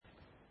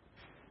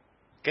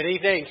Good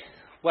evening.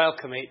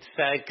 Welcome. It's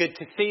good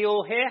to see you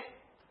all here,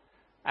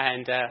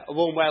 and a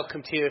warm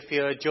welcome to you if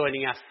you're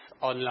joining us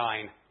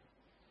online.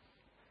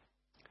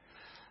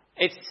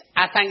 It's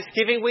our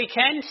Thanksgiving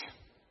weekend.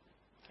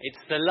 It's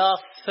the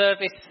last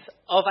service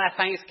of our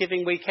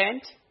Thanksgiving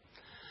weekend.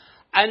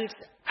 And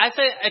as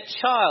a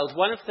child,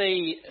 one of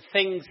the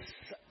things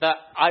that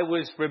I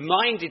was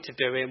reminded to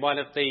do in one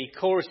of the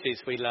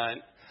choruses we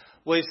learnt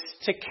was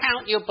to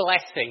count your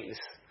blessings.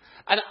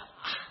 And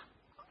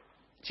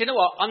do you know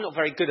what? I'm not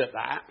very good at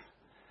that.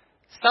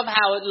 Somehow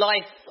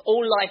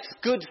all life's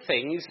good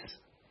things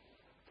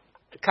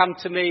come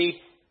to me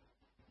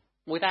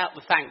without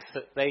the thanks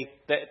that they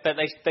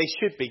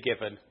should be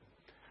given.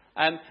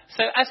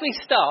 So as we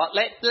start,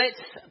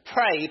 let's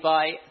pray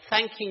by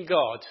thanking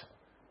God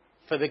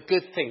for the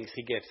good things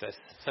he gives us.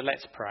 So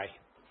let's pray.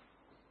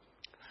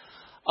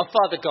 Our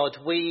Father God,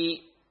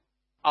 we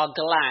are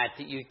glad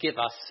that you give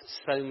us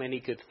so many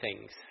good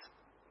things.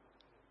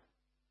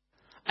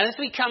 And as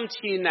we come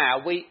to you now,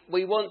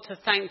 we want to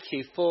thank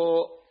you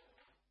for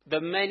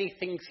the many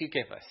things you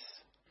give us.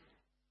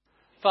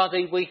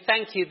 Father, we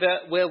thank you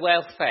that we're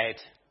well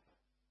fed.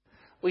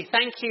 We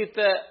thank you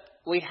that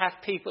we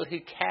have people who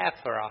care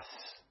for us.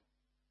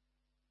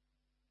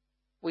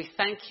 We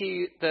thank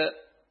you that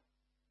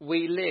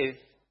we live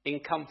in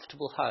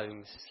comfortable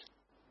homes,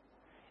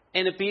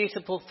 in a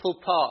beautiful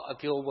part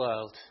of your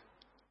world.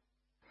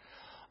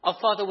 Oh,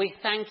 Father, we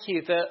thank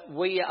you that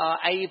we are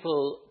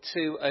able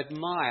to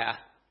admire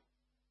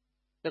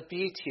the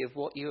beauty of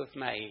what you have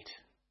made.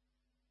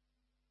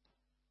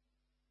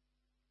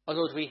 Oh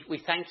Lord,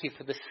 we thank you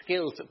for the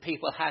skills that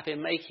people have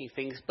in making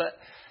things, but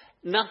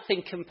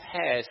nothing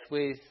compares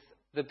with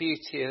the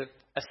beauty of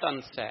a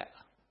sunset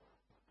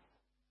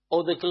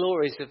or the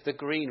glories of the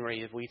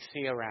greenery that we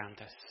see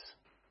around us.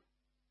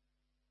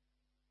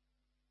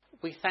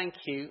 We thank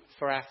you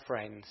for our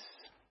friends.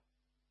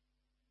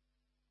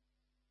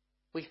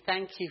 We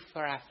thank you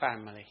for our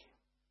family.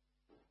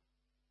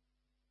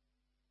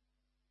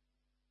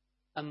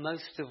 And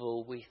most of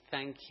all, we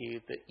thank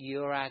you that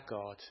you're our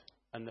God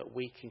and that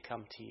we can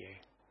come to you.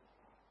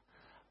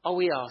 Oh,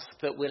 we ask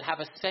that we'll have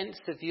a sense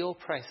of your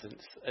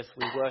presence as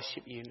we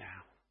worship you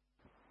now.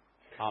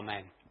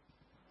 Amen.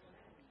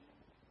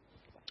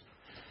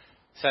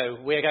 So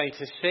we're going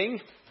to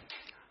sing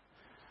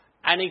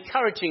and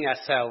encouraging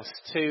ourselves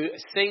to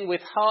sing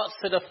with hearts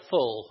that are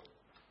full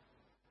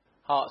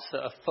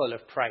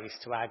of praise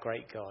to our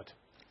great God.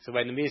 So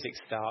when the music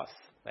starts,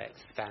 let's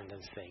stand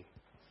and sing.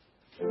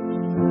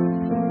 Praise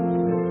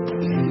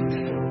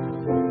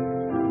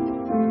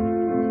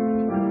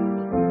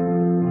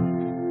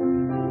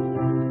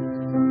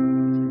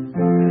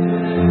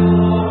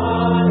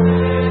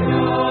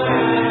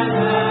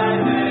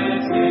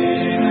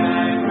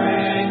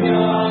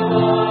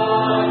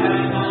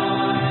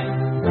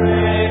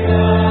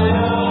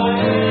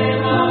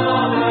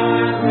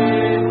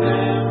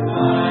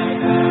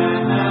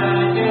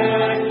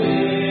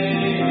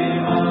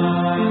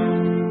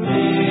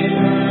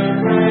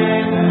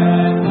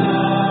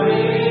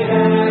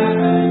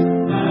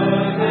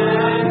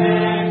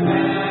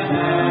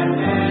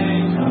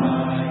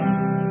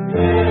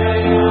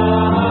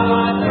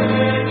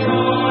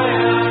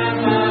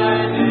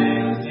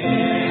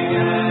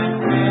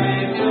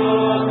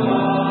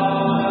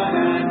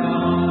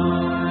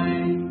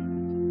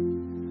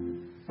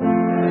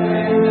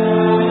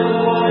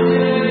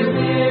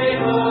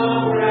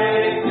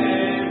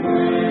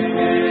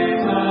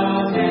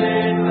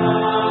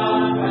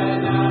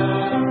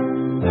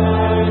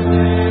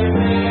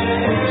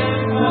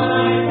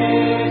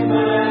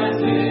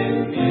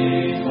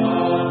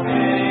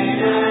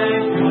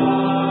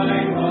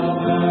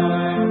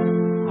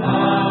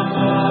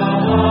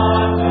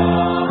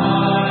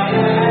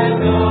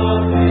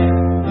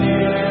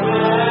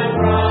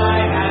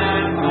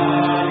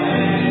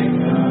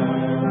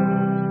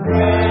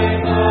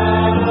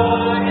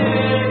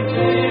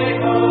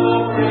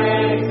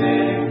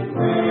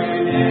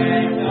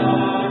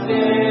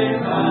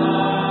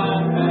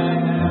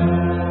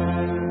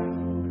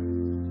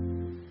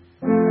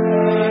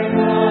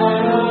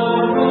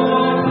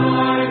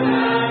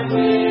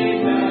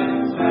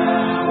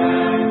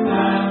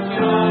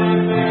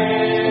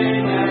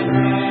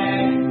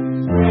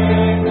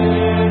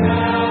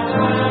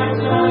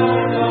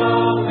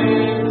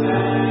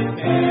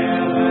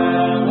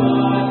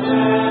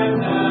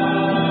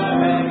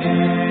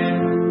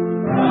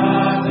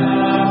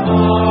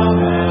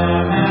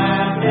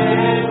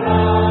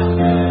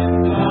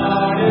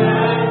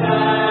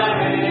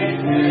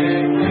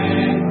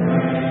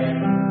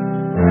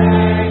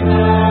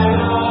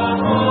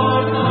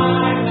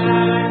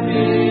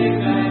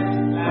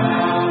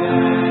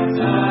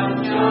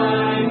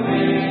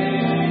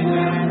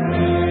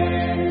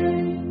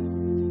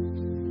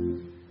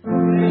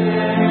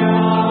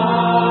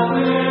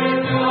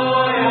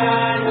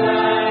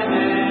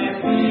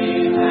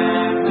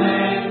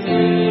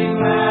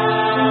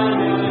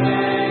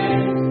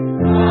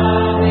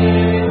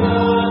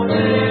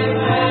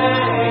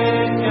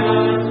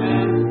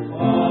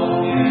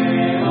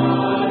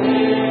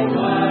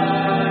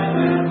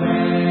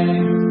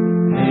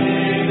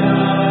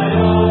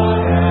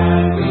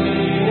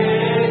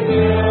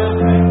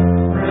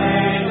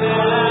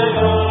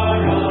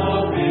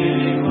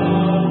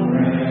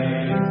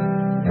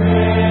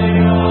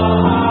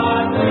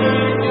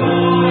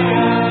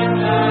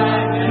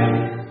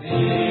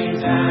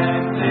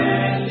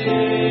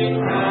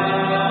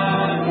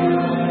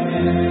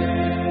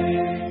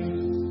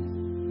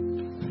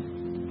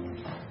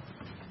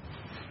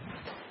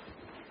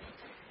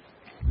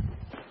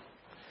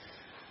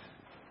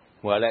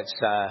Well, let's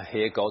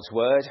hear God's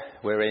word.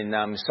 We're in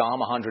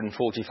Psalm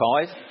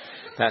 145.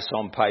 That's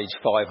on page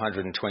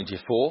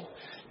 524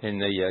 in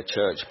the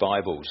church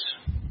Bibles.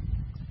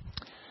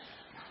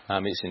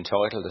 It's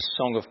entitled A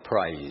Song of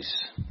Praise,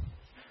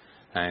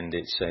 and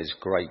it says,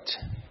 "Great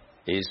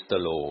is the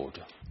Lord."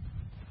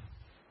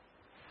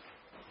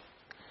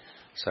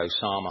 So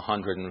Psalm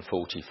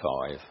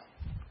 145.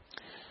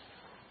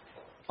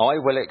 I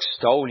will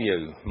extol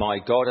you, my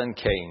God and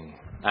King,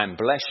 and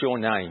bless your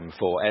name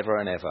for ever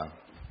and ever.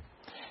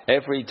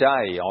 Every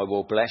day I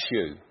will bless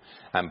you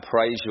and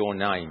praise your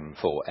name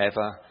for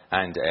ever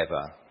and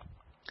ever.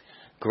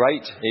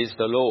 Great is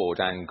the Lord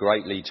and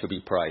greatly to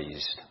be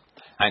praised,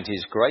 and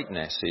his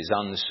greatness is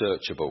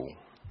unsearchable.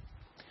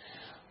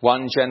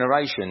 One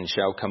generation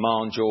shall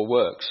commend your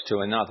works to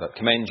another,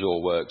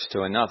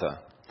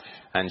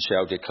 and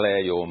shall declare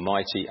your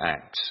mighty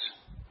acts.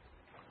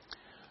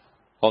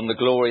 On the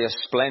glorious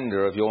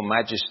splendour of your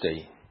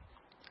majesty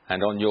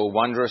and on your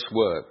wondrous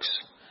works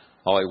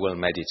I will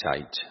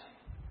meditate.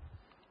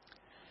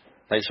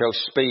 They shall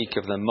speak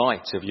of the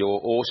might of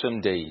your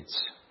awesome deeds,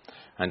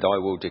 and I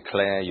will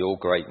declare your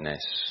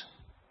greatness.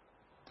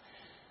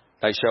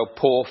 They shall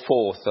pour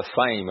forth the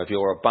fame of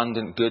your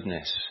abundant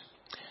goodness,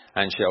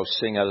 and shall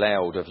sing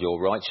aloud of your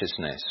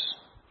righteousness.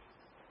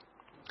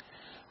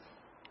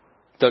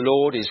 The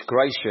Lord is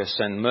gracious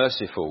and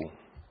merciful,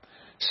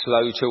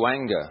 slow to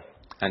anger,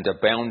 and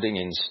abounding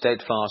in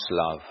steadfast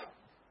love.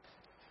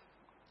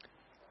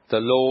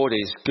 The Lord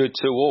is good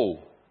to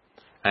all,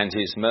 and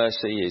his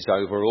mercy is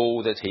over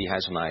all that he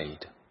has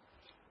made.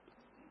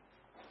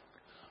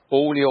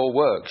 All your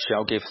works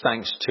shall give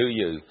thanks to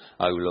you,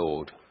 O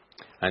Lord,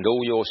 and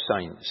all your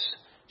saints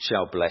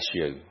shall bless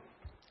you.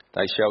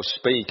 They shall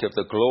speak of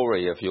the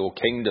glory of your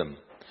kingdom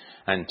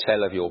and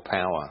tell of your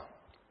power,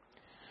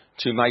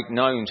 to make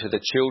known to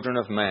the children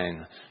of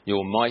man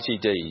your mighty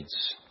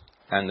deeds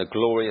and the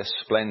glorious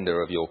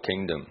splendour of your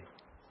kingdom.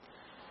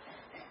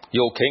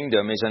 Your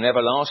kingdom is an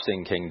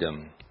everlasting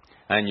kingdom,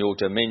 and your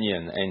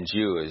dominion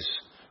endures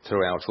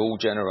throughout all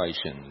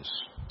generations.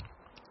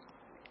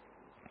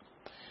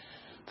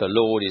 The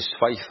Lord is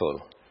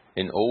faithful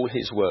in all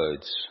his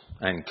words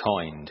and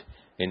kind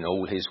in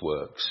all his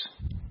works.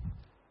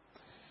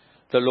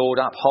 The Lord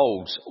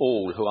upholds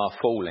all who are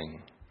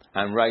falling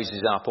and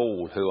raises up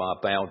all who are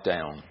bowed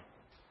down.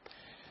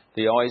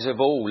 The eyes of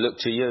all look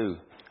to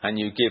you, and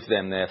you give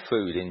them their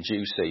food in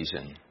due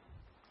season.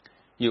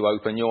 You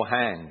open your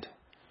hand.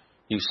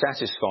 You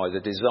satisfy the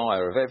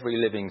desire of every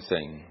living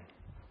thing.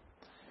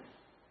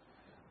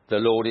 The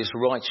Lord is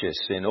righteous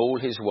in all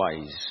his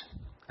ways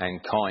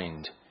and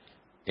kind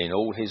in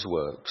all his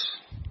works.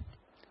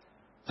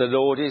 The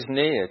Lord is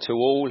near to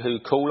all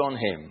who call on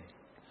him,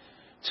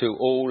 to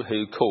all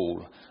who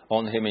call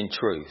on him in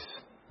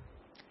truth.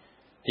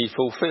 He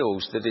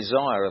fulfills the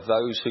desire of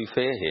those who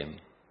fear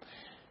him.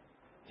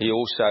 He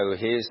also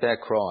hears their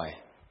cry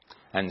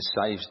and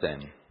saves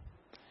them.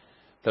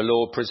 The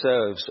Lord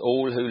preserves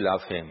all who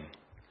love him,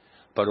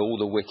 but all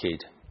the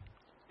wicked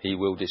he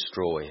will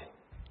destroy.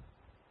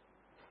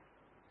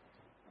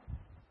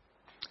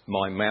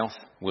 My mouth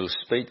will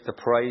speak the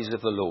praise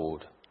of the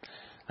Lord,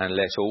 and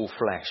let all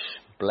flesh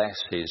bless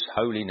his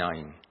holy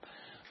name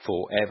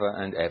for ever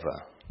and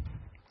ever.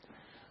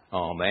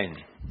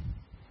 Amen.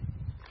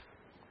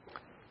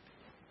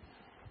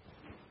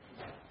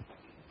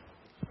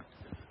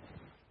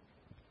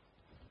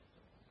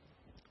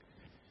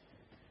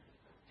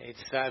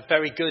 It's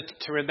very good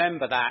to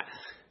remember that.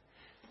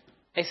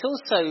 It's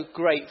also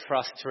great for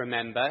us to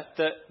remember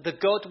that the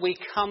God we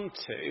come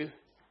to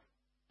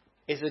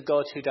is a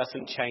God who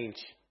doesn't change.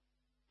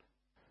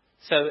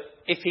 So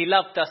if he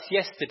loved us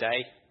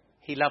yesterday,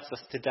 he loves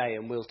us today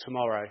and will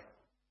tomorrow.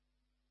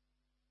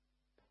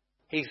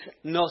 He's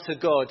not a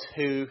God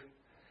who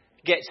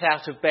gets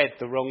out of bed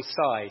the wrong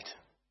side,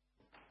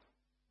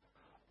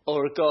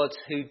 or a God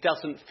who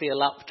doesn't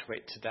feel up to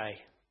it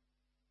today.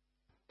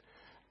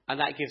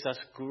 And that gives us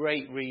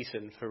great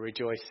reason for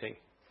rejoicing.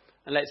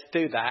 And let's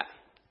do that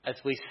as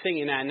we sing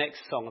in our next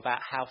song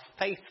about how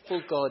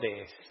faithful God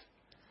is.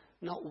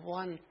 Not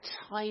one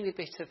tiny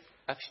bit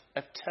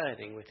of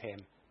turning with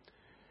him.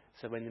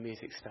 So when the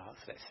music starts,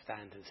 let's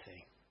stand and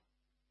sing.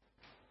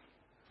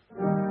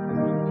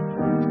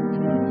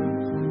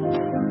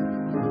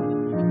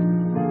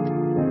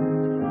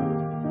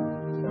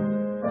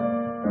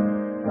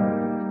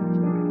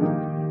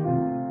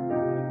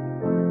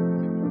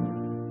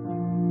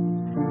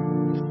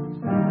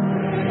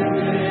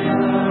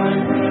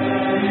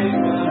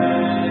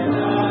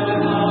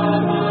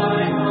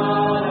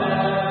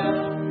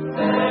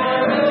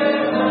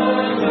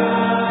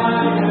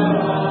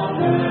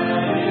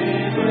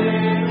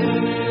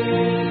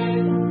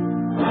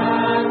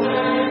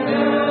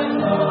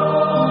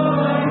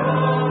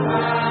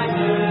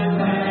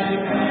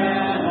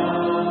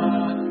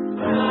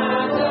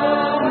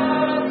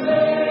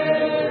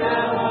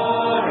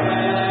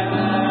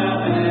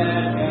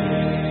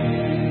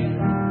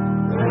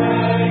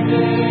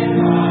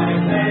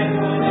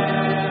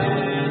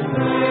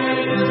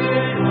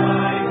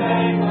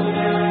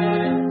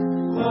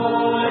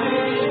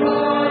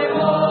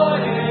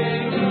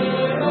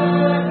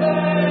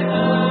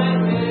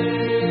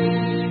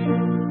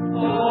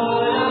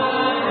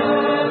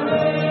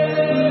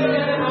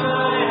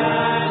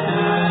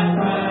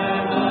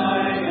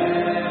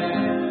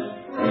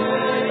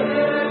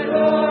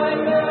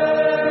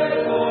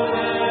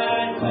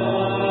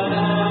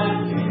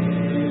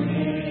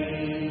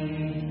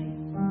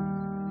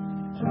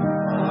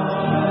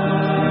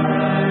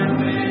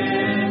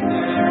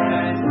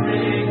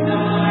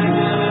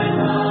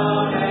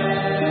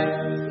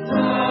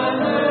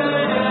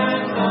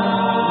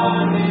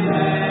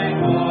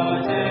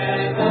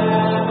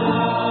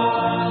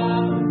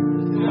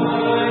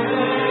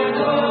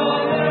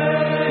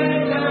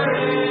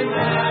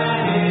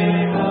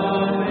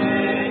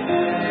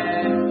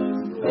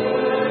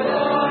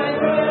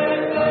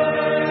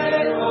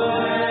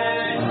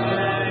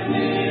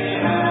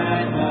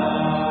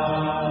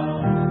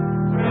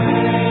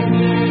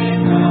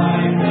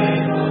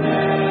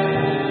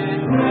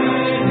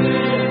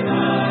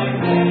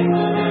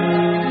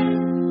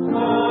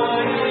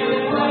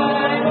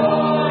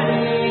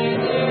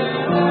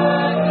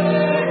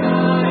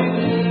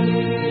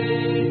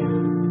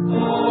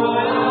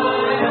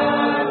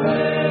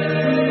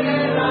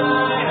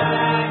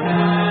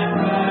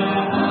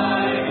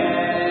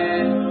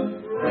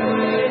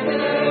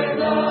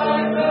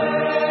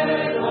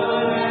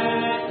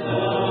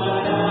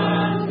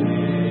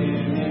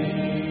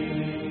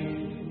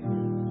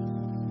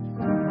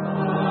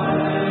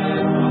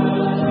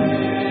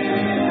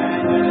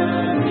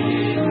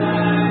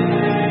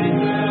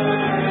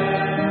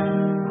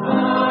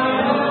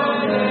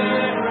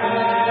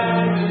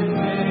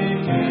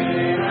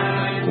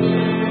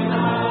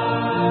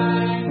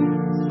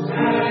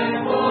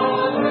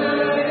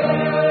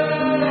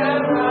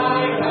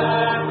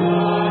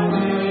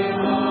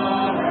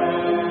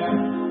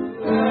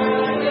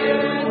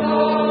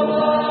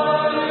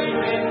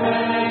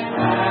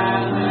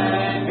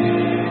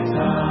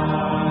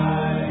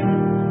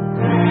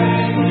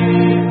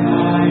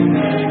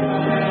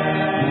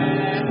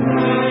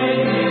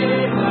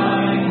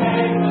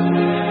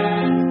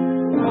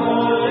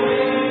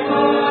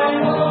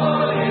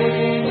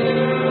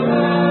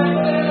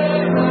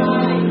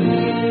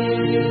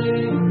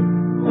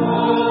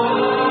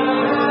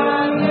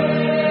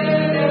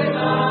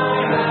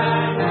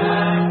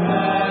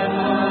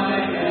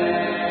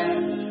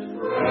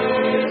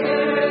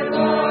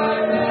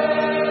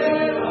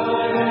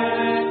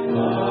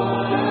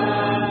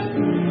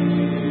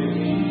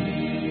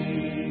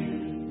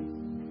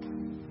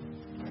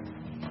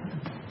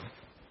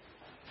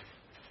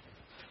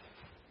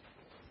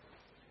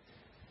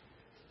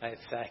 Let's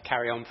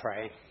carry on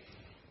praying.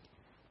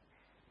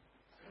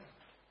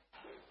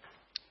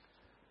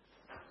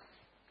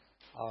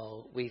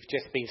 Oh, we've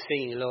just been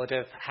singing, Lord,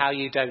 of how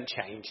you don't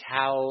change,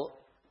 how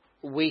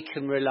we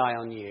can rely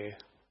on you.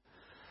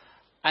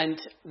 And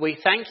we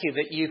thank you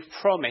that you've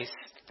promised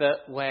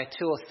that where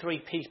 2 or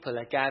 3 people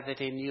are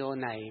gathered in your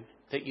name,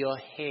 that you're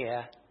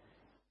here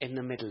in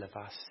the middle of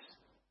us.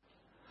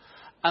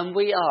 And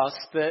we ask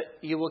that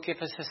you will give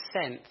us a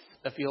sense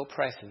of your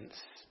presence.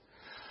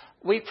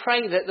 We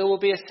pray that there will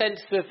be a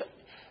sense of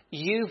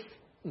you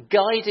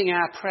guiding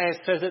our prayers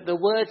so that the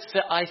words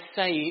that I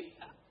say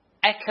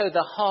echo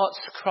the heart's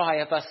cry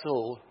of us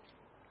all.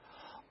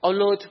 Oh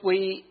Lord,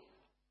 we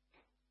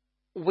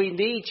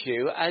need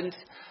you, and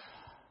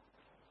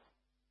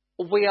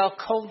we are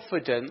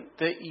confident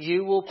that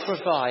you will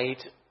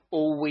provide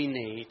all we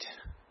need.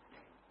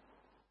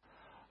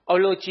 Oh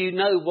Lord, you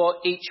know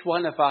what each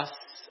one of us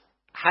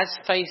has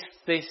faced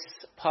this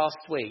past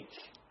week.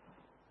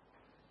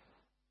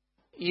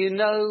 You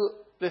know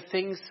the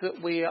things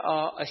that we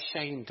are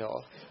ashamed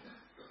of.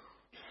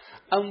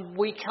 And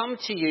we come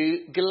to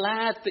you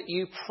glad that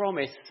you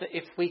promise that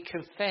if we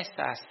confess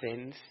our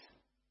sins,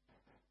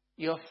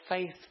 you're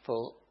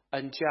faithful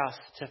and just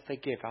to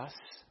forgive us.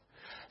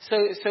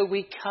 So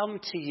we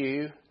come to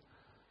you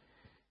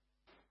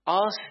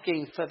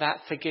asking for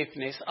that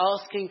forgiveness,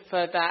 asking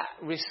for that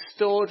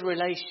restored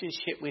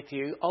relationship with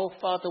you. Oh,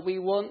 Father, we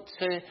want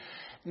to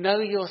know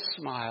your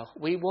smile.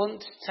 We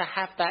want to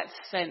have that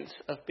sense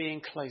of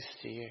being close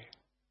to you.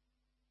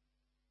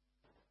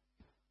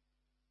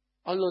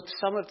 Oh, Lord,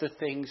 some of the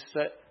things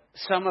that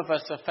some of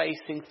us are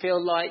facing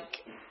feel like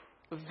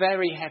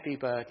very heavy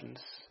burdens.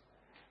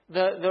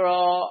 There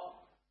are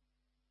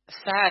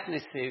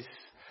sadnesses,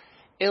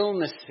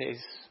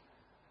 illnesses,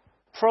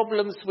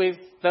 problems with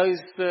those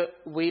that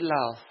we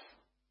love.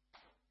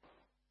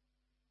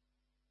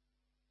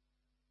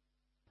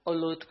 Oh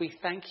Lord, we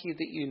thank you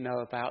that you know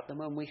about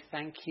them, and we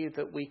thank you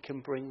that we can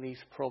bring these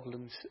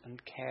problems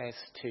and cares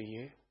to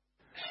you.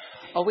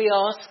 Oh, we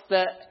ask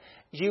that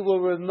you will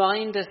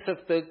remind us of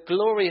the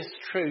glorious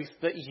truth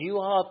that you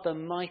are the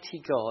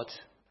mighty God,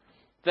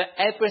 that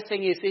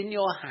everything is in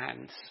your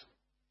hands,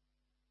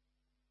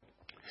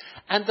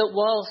 and that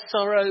while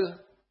sorrow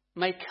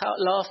may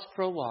last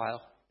for a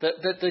while,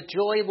 that the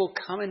joy will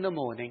come in the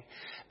morning,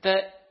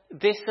 that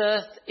this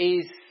earth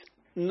is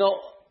not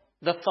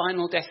the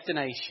final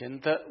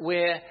destination, that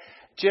we're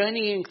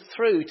journeying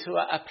through to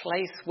a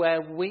place where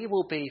we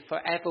will be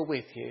forever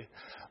with you,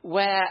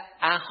 where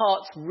our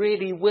hearts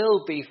really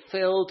will be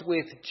filled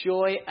with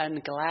joy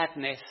and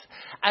gladness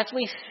as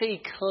we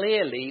see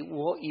clearly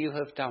what you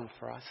have done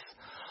for us.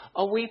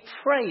 Oh, we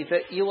pray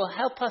that you will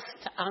help us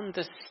to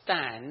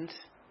understand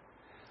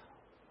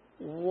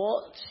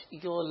what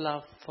your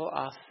love for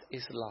us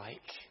is like.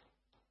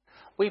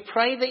 We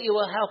pray that you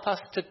will help us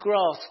to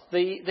grasp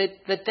the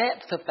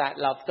depth of that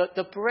love,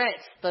 the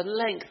breadth, the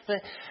length.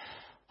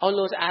 Oh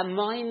Lord, our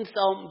minds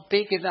aren't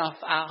big enough,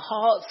 our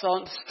hearts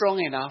aren't strong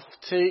enough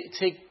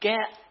to get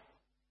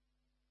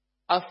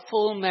a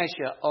full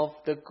measure of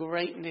the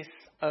greatness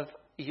of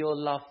your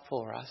love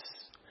for us.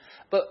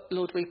 But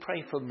Lord, we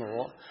pray for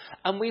more.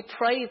 And we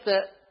pray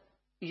that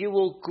you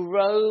will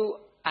grow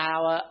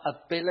our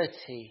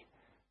ability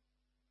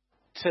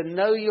to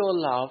know your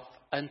love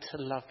and to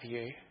love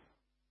you.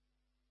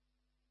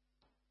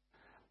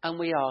 And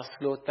we ask,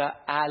 Lord,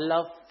 that our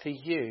love for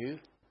you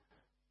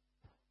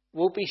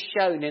will be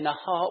shown in a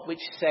heart which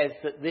says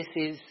that this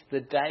is the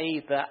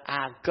day that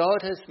our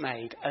God has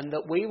made, and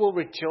that we will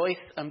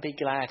rejoice and be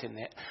glad in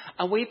it.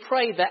 And we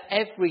pray that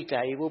every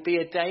day will be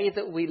a day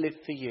that we live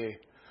for you.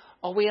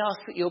 Or we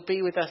ask that you'll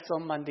be with us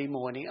on Monday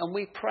morning. And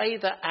we pray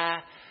that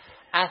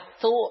our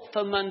thought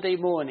for Monday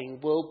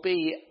morning will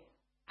be,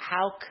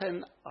 how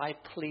can I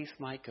please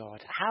my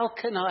God? How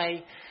can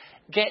I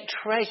get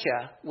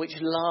treasure which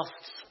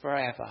lasts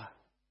forever?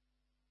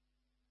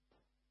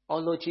 Oh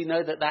Lord, you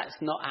know that that's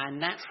not our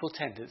natural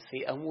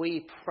tendency, and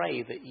we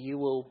pray that you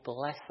will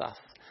bless us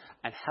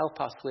and help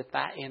us with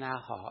that in our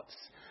hearts.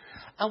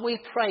 And we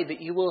pray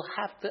that you will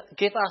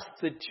give us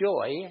the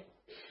joy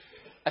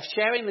of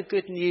sharing the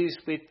good news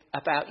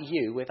about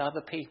you with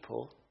other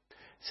people,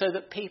 so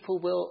that people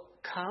will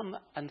come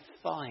and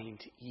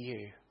find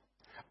you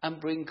and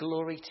bring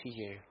glory to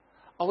you.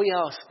 Oh, we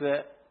ask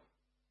that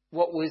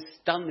what was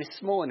done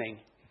this morning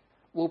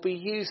will be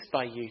used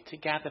by you to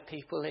gather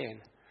people in.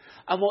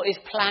 And what is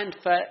planned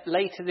for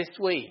later this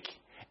week,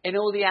 in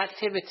all the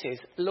activities,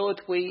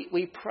 Lord,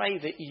 we pray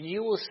that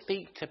you will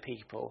speak to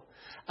people.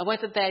 And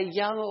whether they're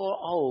young or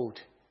old,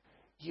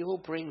 you will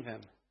bring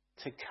them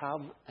to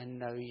come and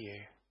know you.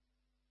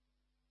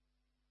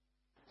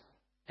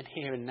 And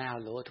here and now,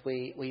 Lord,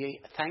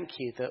 we thank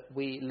you that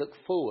we look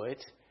forward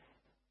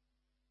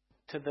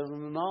to the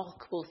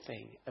remarkable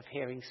thing of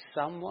hearing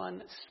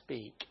someone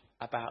speak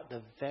about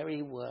the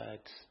very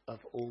words of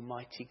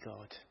Almighty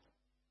God.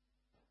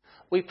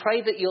 We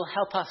pray that you'll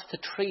help us to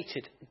treat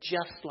it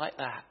just like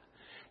that,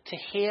 to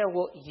hear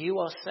what you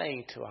are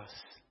saying to us,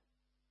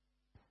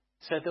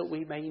 so that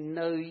we may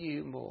know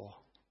you more,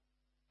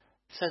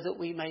 so that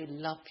we may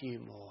love you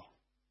more,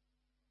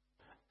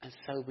 and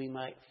so we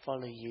might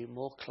follow you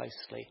more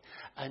closely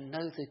and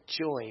know the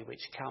joy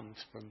which comes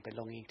from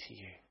belonging to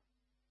you.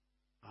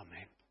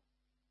 Amen.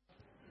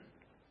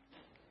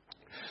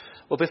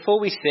 Well, before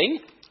we sing,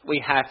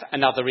 we have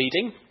another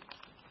reading,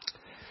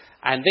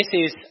 and this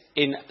is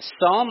in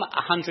Psalm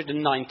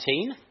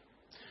 119,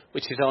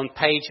 which is on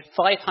page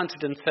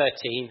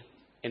 513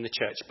 in the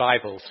Church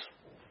Bibles.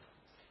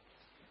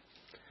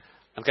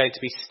 I'm going to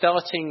be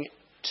starting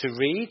to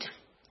read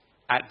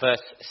at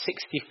verse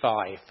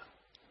 65.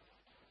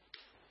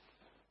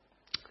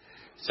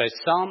 So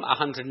Psalm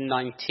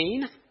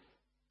 119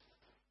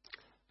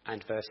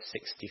 and verse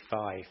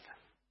 65.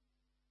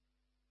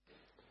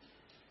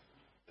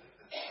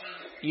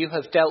 You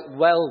have dealt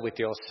well with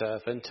your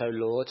servant, O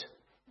Lord,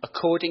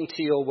 according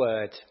to your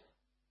word.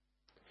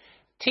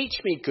 Teach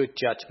me good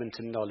judgment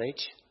and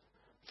knowledge,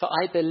 for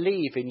I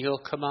believe in your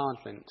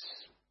commandments.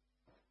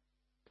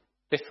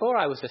 Before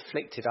I was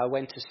afflicted, I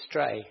went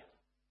astray,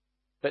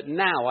 but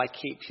now I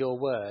keep your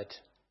word.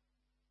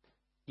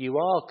 You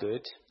are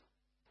good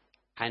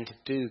and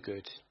do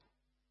good.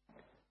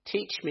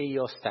 Teach me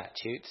your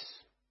statutes.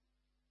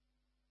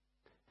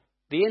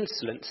 The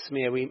insolent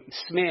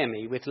smear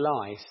me with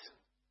lies,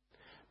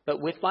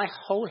 but with my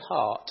whole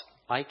heart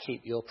I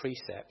keep your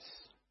precepts.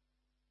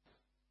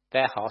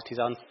 Their heart is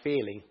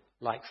unfeeling,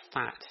 like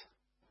fat,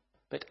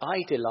 but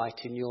I delight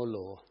in your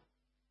law.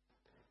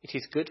 It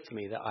is good for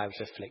me that I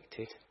was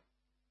afflicted,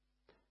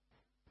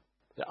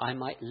 that I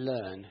might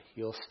learn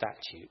your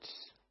statutes.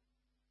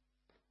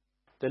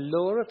 The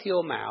law of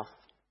your mouth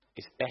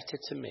is better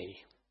to me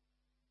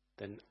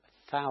than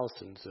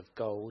thousands of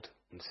gold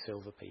and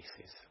silver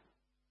pieces.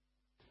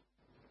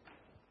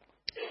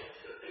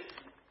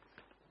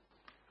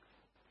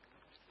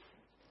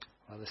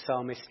 Well, the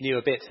psalmist knew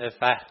a bit of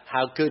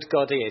how good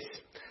God is,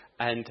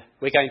 and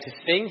we're going to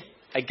sing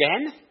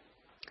again,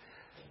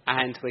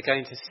 and we're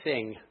going to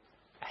sing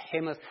a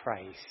hymn of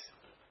praise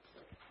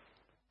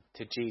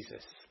to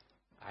Jesus,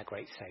 our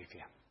great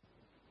Saviour.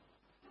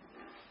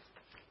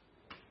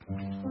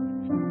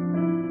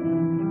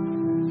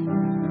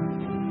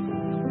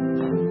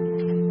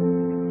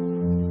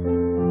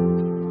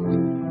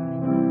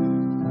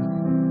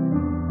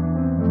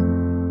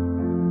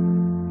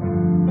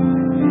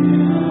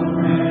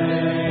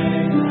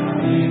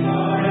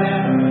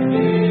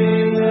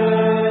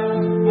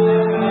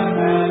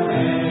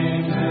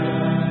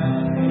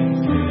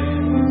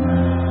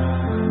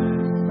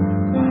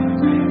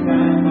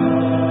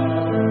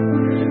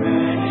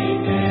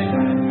 Many days.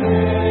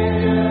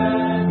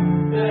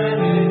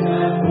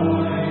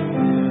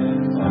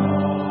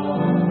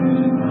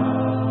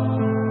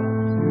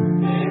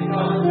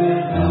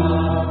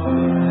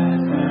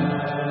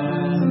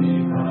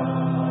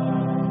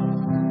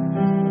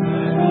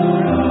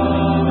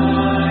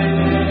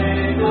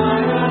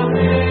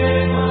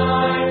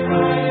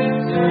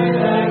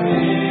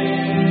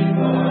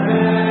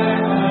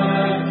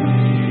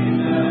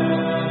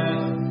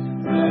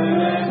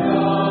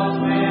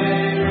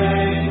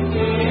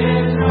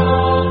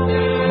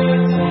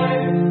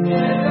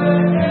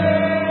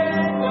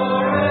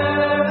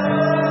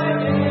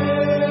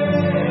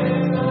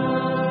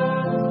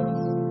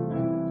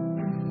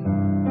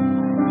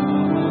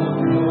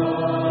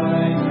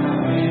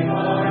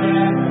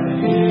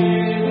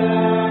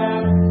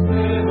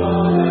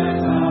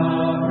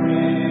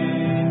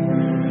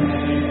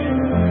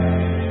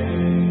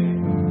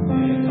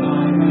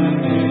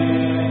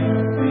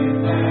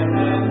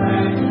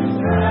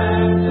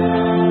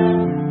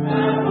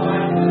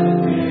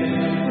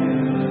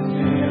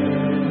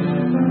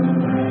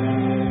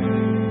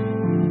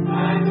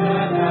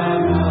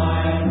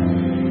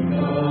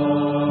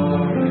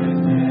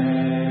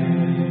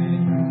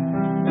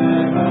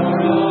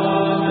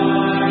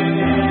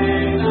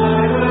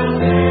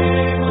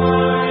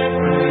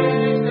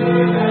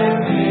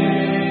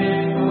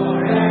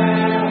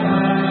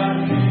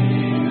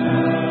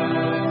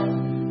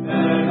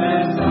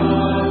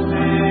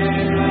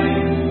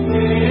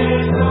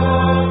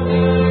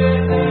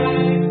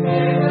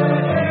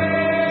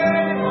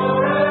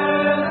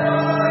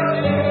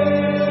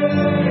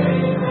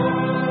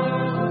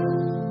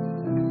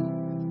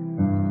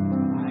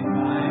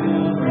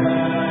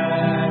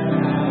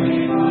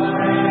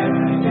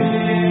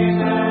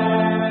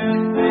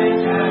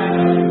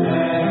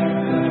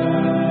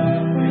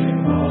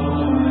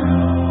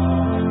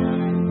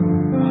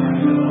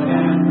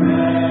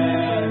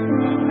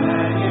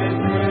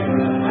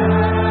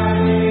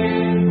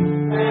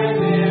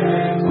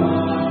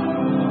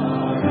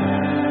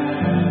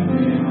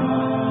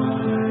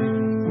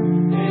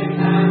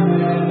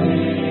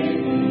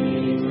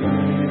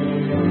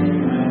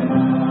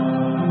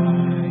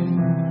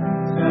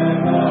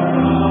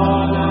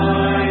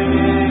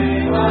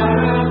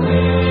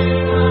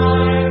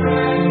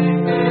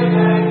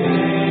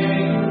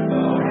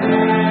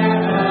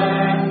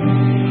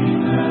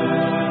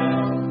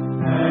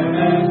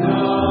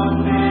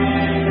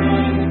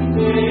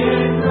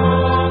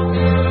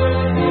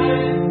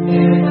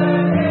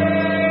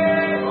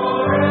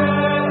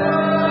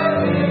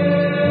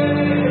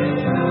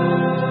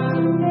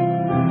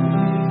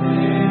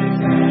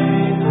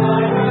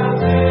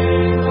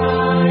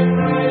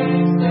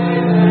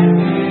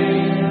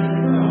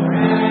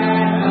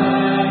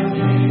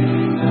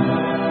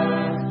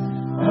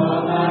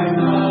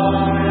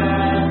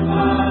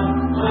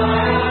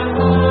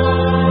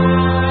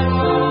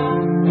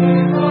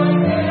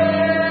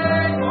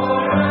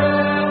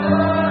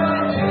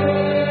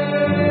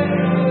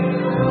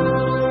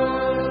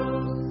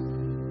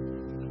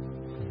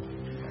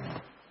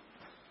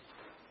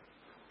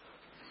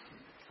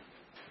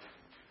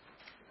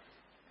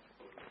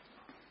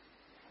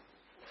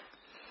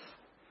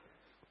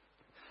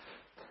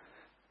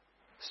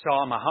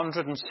 Psalm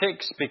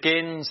 106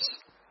 begins,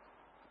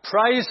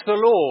 "Praise the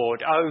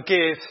Lord, O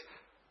give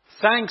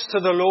thanks to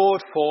the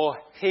Lord, for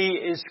he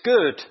is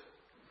good."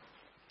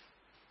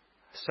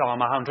 Psalm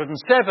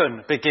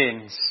 107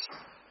 begins,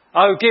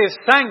 "O give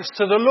thanks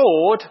to the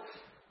Lord,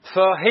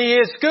 for he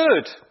is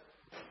good."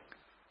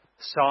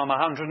 Psalm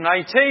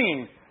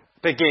 118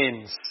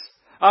 begins,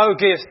 "O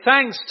give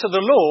thanks to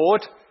the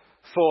Lord,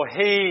 for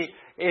he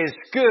is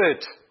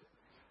good."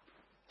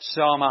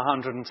 Psalm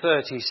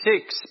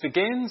 136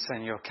 begins,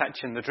 and you're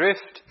catching the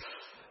drift,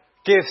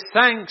 "Give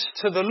thanks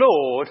to the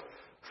Lord,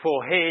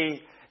 for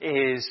he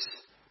is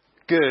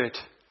good."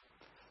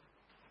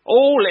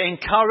 All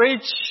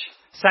encourage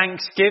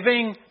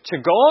thanksgiving to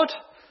God.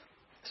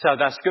 So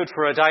that's good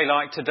for a day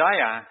like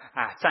today,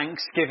 our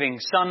Thanksgiving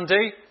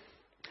Sunday.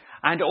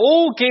 And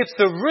all give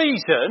the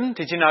reason,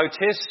 did you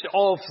notice,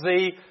 of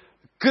the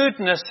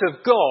goodness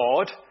of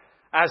God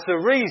as the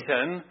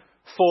reason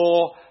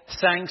for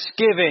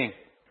thanksgiving.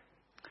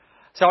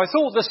 So I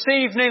thought this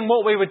evening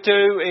what we would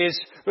do is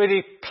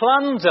really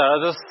plunder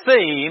the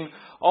theme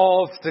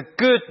of the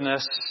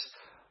goodness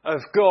of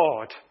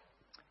God.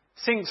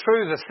 Think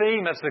through the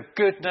theme of the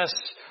goodness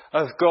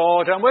of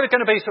God. And we're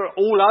going to be sort of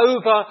all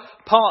over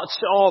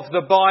parts of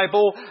the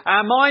Bible.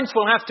 Our minds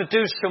will have to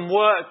do some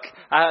work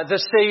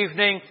this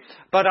evening,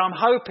 but I'm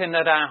hoping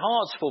that our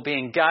hearts will be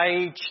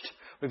engaged.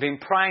 We've been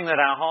praying that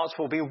our hearts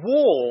will be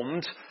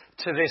warmed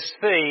to this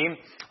theme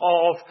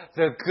of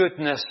the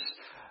goodness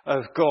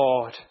of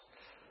God.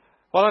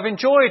 Well, I've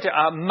enjoyed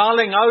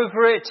mulling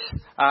over it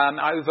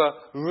over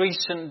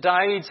recent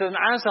days, and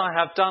as I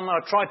have done,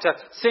 I've tried to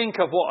think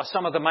of what are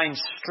some of the main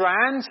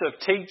strands of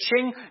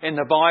teaching in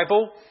the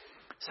Bible.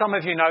 Some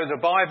of you know the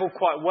Bible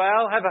quite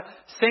well. Have a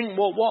think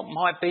what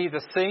might be the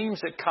themes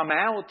that come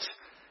out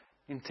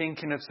in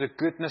thinking of the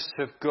goodness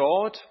of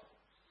God.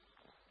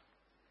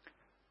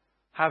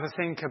 Have a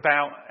think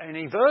about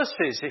any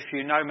verses, if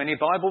you know many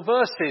Bible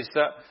verses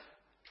that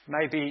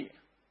maybe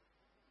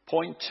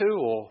point to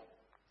or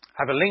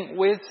have a link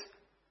with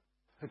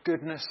the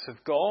goodness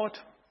of God.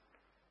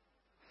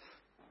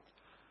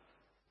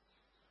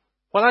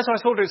 Well, as I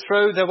thought it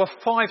through, there were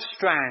 5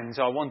 strands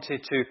I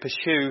wanted to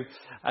pursue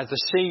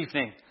this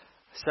evening.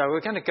 So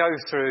we're going to go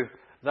through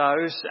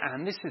those,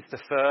 and this is the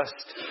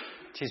first,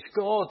 which is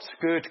God's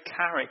good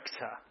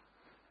character.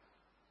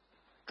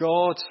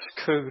 God's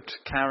good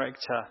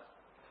character.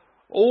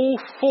 All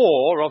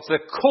 4 of the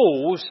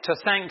calls to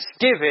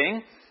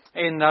thanksgiving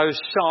in those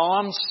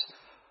Psalms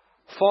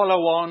follow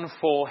on,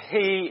 for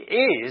he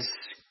is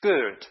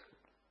good.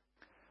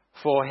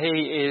 For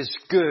he is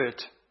good.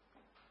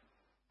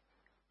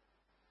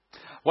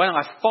 When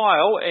I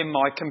file in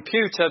my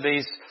computer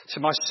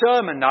my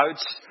sermon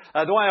notes,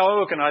 the way I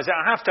organise it,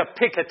 I have to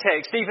pick a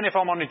text, even if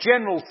I'm on a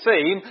general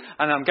theme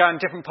and I'm going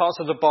different parts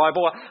of the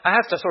Bible, I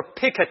have to sort of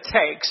pick a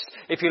text,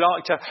 if you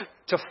like,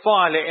 to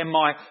file it in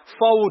my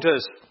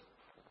folders.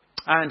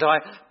 And I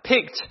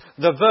picked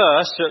the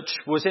verse that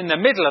was in the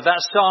middle of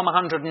that Psalm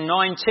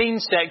 119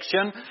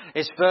 section.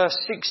 It's verse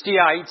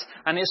 68,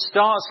 and it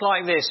starts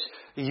like this: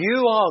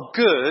 "You are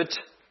good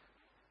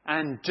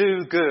and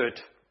do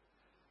good."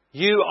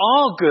 You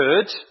are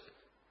good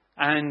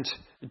and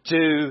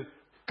do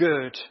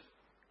good.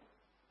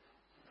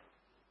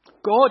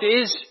 God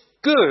is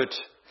good.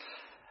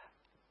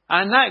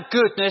 And that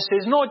goodness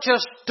is not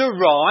just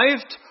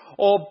derived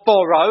or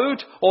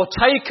borrowed or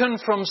taken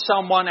from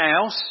someone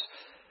else.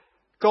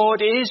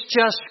 God is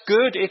just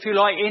good, if you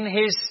like, in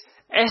his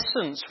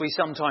essence, we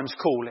sometimes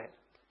call it.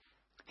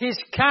 His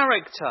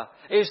character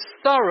is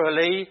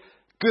thoroughly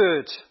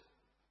good.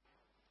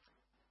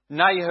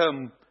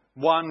 Nahum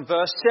 1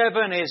 verse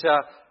 7 is a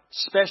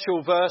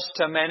special verse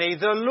to many.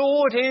 The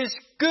Lord is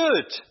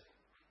good,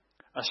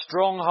 a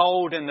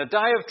stronghold in the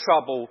day of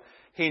trouble.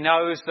 He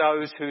knows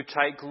those who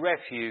take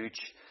refuge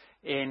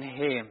in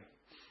him.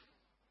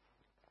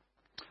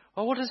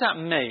 Well, what does that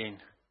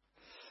mean?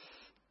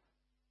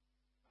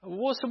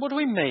 What do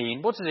we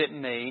mean? What does it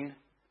mean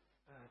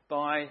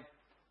by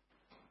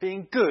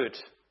being good,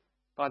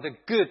 by the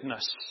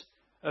goodness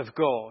of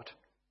God?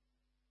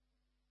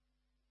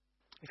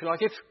 If you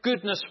like, if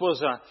goodness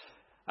was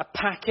a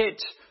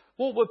packet,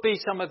 what would be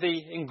some of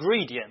the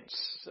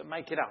ingredients that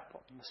make it up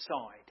on the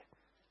side?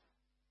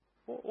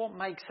 What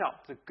makes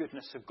up the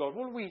goodness of God?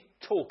 What are we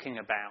talking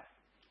about?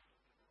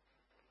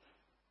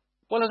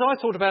 Well, as I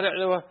thought about it,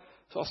 there were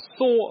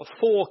four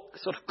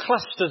sort of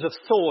clusters of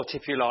thought,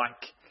 if you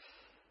like.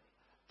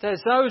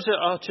 There's those that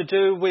are to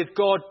do with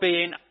God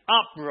being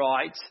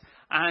upright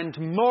and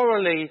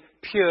morally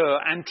pure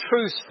and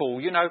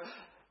truthful. You know,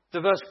 the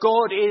verse,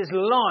 God is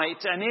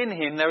light and in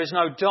him there is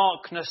no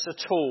darkness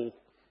at all.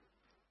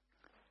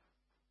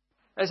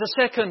 There's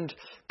a second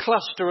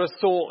cluster of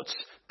thoughts,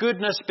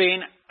 goodness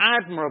being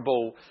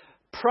admirable,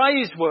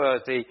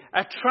 praiseworthy,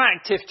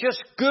 attractive,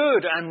 just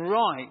good and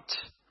right.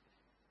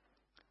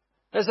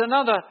 There's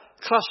another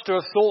cluster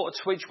of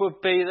thoughts which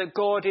would be that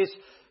God is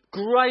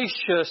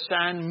gracious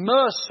and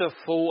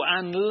merciful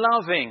and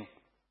loving.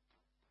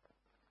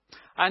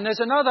 And there's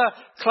another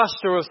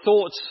cluster of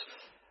thoughts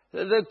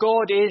that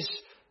God is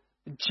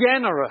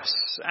generous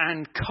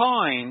and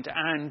kind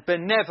and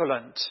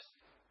benevolent.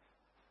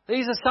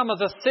 These are some of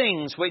the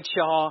things which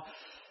are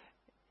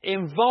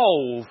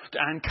involved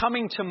and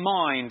coming to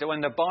mind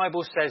when the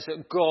Bible says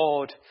that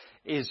God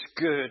is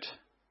good.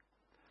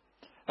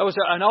 There was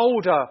an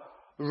older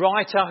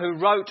writer who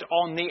wrote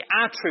on the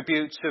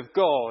attributes of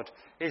God.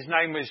 His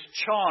name was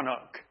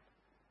Charnock.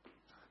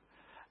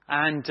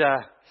 And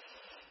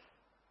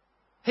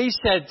he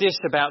said this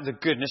about the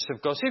goodness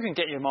of God. See if you can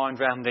get your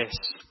mind around this.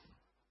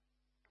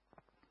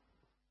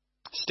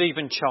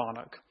 Stephen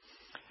Charnock.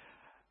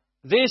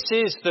 This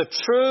is the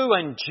true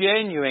and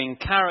genuine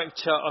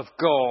character of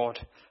God.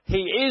 He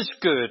is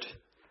good.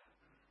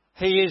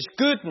 He is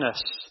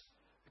goodness.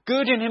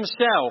 Good in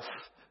himself.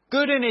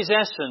 Good in his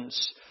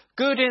essence.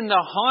 Good in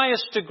the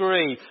highest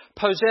degree.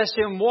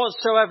 Possessing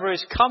whatsoever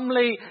is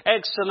comely,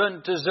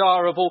 excellent,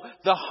 desirable.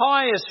 The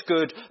highest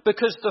good,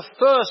 because the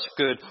first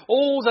good.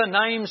 All the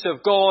names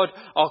of God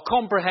are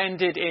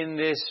comprehended in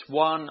this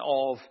one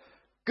of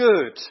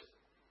good.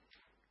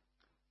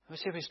 We're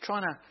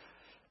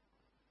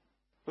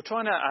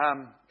trying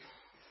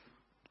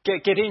to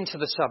get into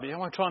the subject.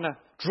 We're trying to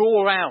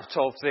draw out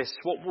of this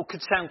what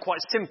could sound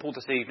quite simple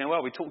this evening.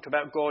 Well, we talked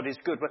about God is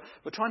good, but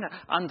we're trying to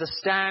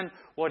understand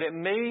what it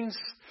means.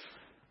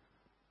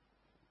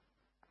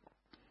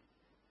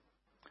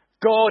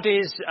 God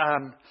is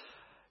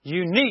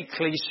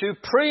uniquely,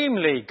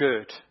 supremely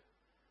good.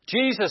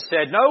 Jesus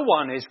said, no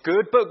one is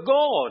good but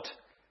God.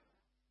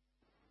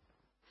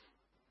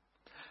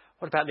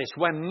 What about this?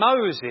 When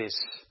Moses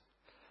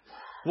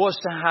was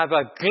to have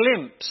a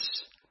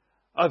glimpse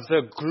of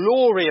the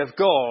glory of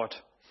God,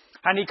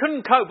 and he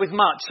couldn't cope with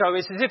much, so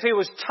it's as if he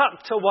was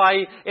tucked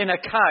away in a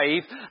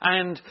cave,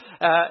 and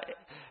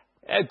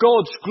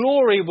God's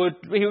glory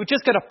he would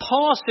just get a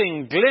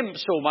passing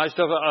glimpse almost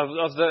of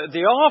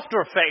the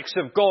after effects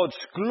of God's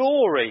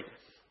glory.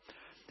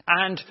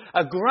 And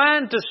a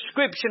grand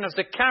description of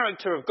the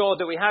character of God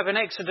that we have in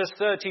Exodus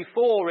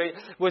 34 it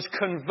was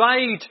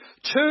conveyed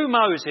to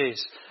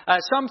Moses.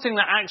 Something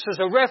that acts as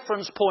a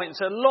reference point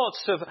to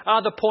lots of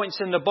other points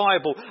in the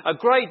Bible. A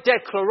great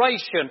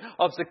declaration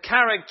of the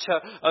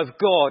character of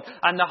God.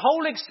 And the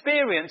whole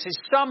experience is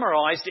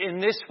summarised in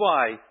this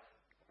way.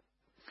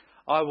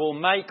 I will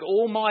make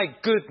all my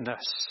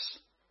goodness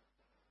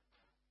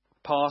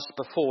pass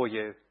before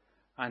you,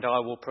 and I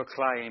will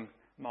proclaim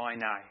my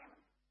name.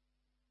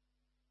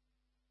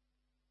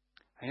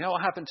 And you know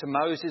what happened to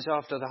Moses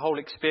after the whole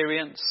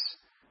experience?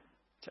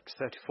 Chapter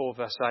 34,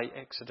 verse 8,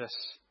 Exodus.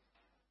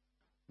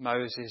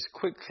 Moses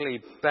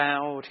quickly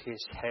bowed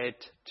his head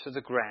to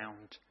the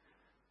ground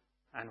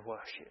and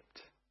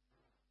worshipped.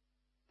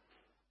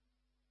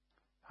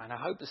 And I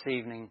hope this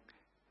evening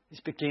is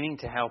beginning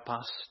to help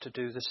us to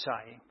do the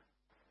same.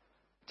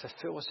 To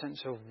feel a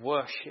sense of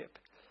worship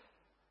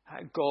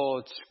at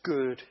God's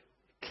good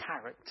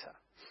character.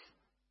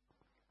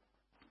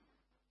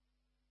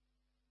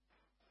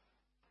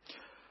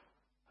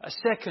 A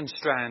second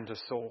strand of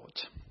thought.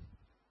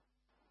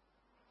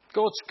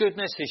 God's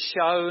goodness is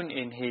shown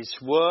in his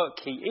work.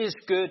 He is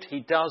good. He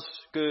does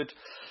good.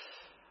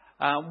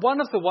 One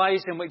of the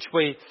ways in which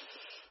we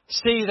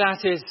see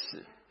that is,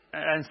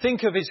 and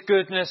think of his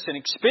goodness and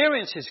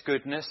experience his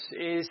goodness,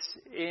 is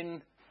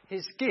in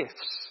his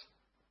gifts.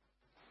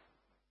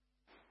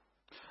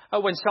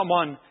 When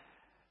someone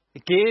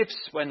gives,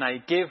 when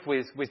they give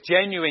with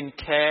genuine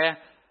care,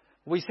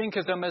 we think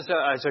of them as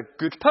a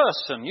good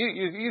person.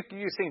 You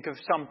think of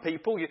some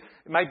people,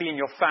 maybe in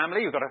your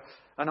family, you've got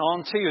an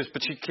auntie who's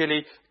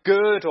particularly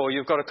good, or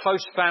you've got a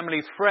close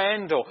family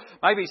friend, or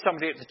maybe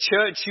somebody at the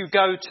church you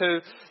go to.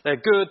 They're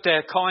good,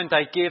 they're kind,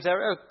 they give.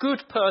 They're a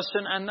good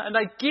person and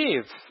they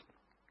give.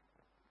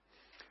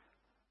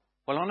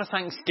 Well, on a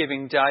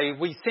Thanksgiving Day,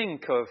 we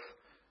think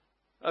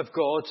of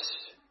God's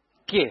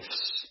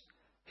gifts,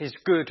 his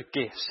good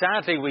gifts.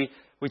 Sadly,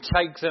 we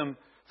take them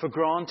for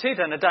granted,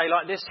 and a day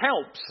like this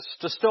helps us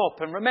to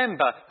stop and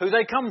remember who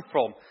they come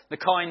from, the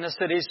kindness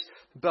that is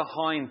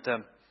behind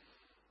them.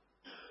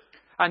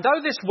 And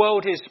though this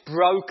world is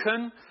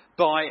broken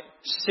by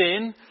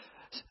sin,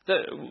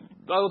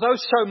 although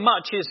so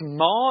much is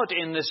marred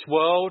in this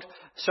world,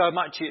 so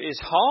much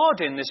is hard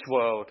in this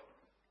world,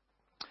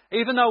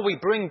 even though we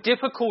bring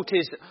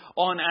difficulties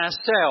on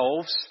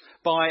ourselves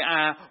by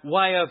our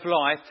way of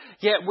life,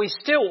 yet we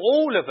still,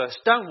 all of us,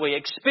 don't we,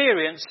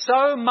 experience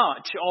so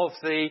much of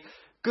the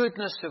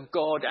goodness of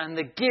God and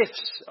the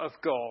gifts of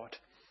God.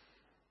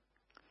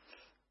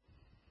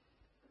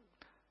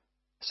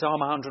 Psalm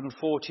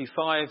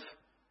 145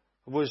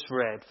 was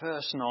read,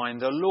 verse 9.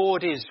 The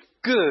Lord is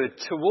good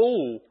to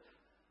all,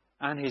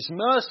 and his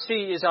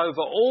mercy is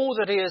over all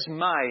that he has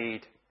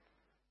made.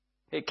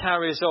 It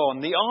carries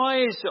on. The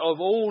eyes of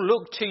all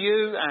look to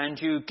you,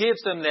 and you give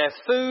them their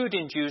food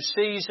in due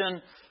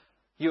season.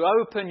 You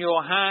open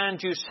your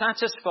hand, you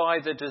satisfy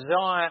the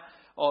desire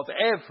of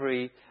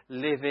every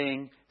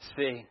living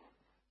thing.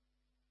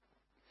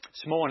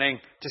 This morning,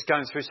 just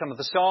going through some of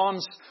the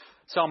Psalms.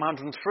 Psalm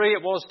 103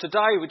 it was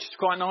today, which is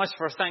quite nice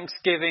for a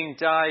Thanksgiving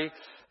day.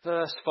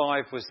 Verse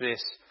 5 was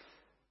this.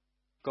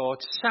 God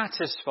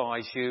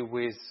satisfies you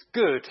with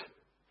good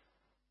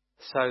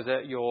so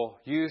that your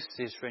youth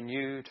is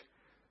renewed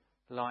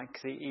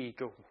like the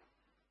eagle.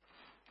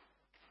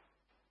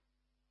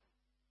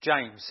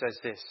 James says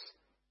this: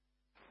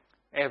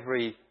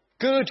 every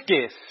good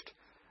gift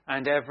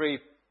and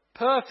every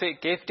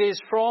perfect gift is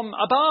from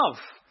above,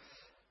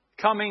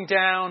 coming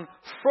down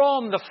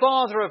from the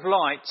Father of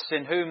lights,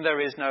 in whom there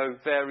is no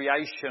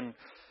variation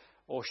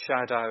or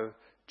shadow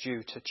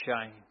due to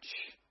change.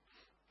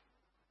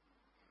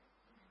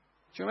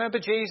 Do you remember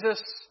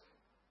Jesus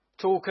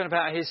talking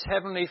about his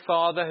heavenly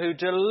Father who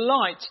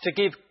delights to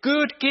give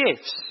good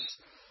gifts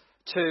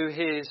to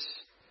his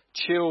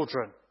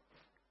children?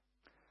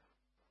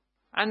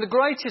 And the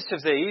greatest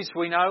of these,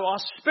 we know, are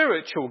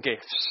spiritual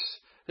gifts.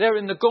 They're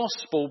in the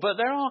gospel, but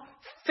there are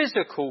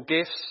physical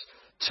gifts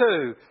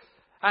too.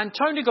 And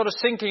Tony got us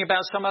thinking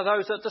about some of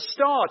those at the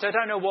start. I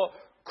don't know what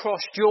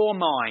crossed your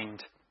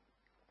mind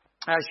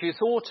as you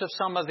thought of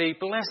some of the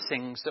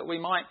blessings that we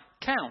might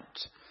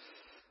count.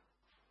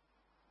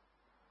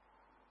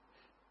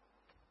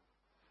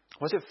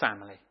 Was it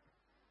family?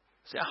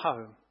 Was it a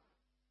home?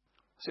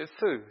 Was it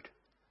food?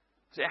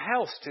 Was it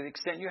health to the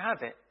extent you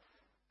have it?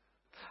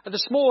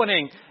 This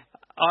morning,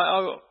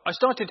 I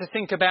started to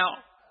think about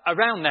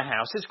around the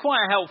house. It's quite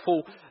a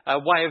helpful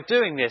way of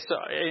doing this.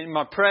 In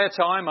my prayer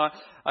time,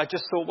 I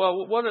just thought,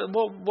 well, what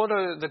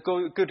are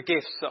the good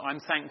gifts that I'm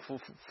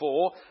thankful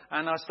for?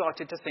 And I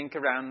started to think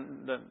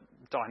around the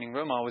dining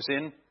room I was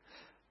in.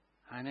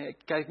 And it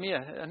gave me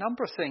a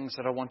number of things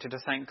that I wanted to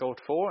thank God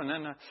for. And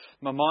then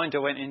my mind, I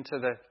went into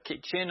the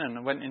kitchen and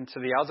I went into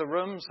the other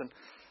rooms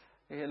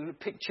and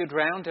pictured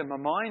round in my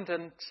mind,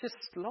 and it's just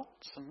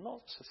lots and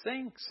lots of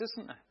things,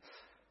 isn't there?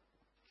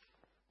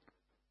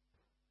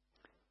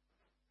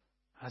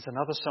 As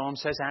another psalm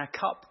says, our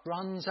cup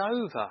runs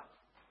over.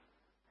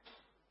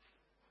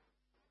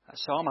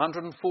 Psalm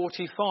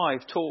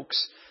 145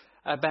 talks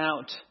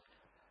about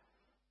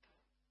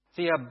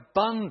the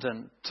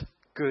abundant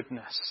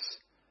goodness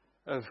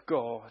of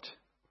God.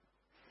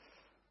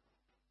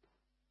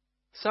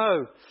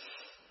 So,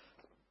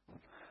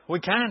 we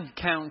can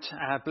count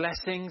our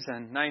blessings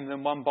and name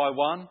them one by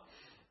one,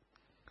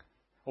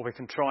 or we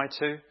can try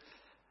to,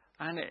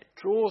 and it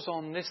draws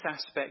on this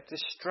aspect,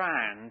 this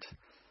strand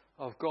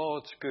of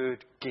God's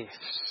good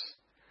gifts.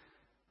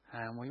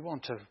 And we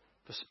want to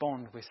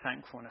respond with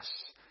thankfulness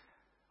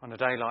on a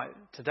day like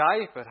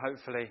today, but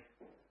hopefully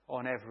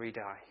on every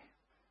day.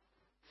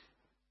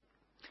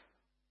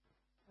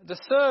 The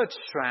third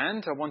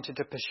strand I wanted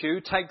to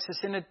pursue takes us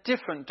in a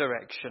different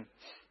direction.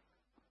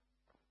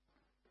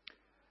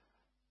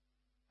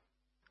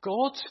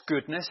 God's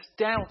goodness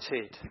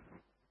doubted.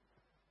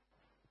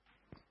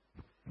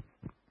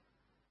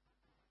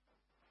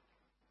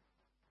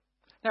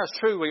 Now, it's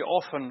true we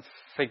often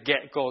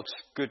forget God's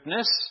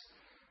goodness.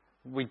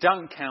 We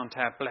don't count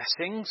our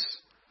blessings.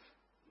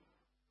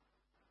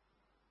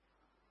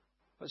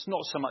 It's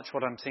not so much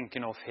what I'm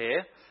thinking of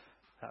here.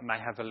 That may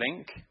have a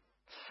link.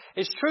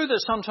 It's true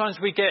that sometimes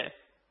we get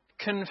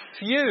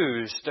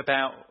confused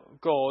about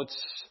God's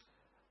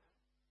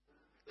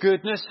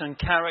goodness and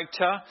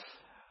character.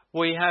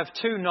 We have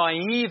too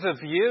naive a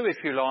view, if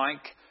you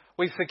like.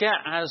 We forget,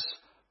 as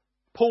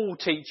Paul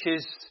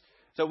teaches,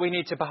 that we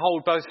need to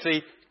behold both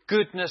the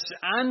goodness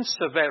and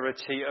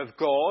severity of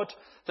God,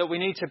 that we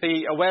need to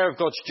be aware of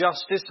God's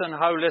justice and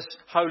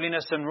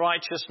holiness and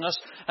righteousness,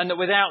 and that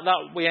without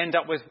that we end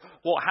up with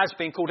what has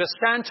been called a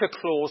Santa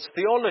Claus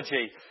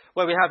theology,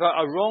 where we have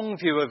a wrong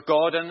view of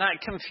God, and that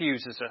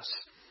confuses us.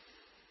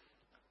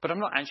 But I'm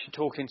not actually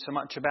talking so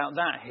much about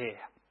that here.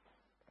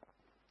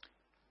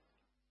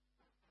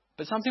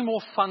 But something more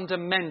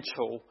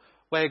fundamental,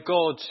 where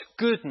God's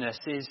goodness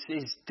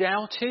is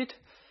doubted,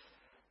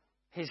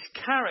 his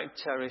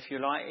character, if you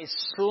like, is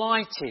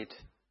slighted.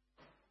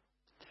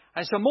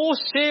 And it's a more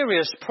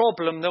serious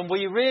problem than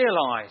we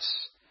realise.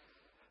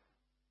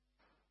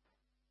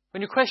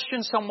 When you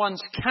question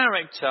someone's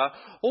character,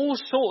 all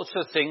sorts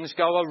of things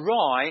go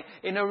awry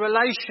in a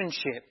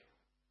relationship.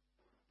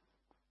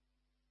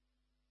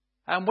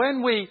 And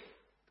when we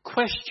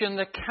question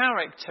the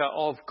character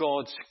of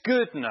God's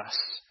goodness,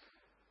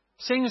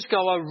 things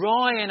go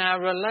awry in our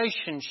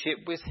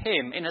relationship with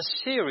him in a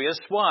serious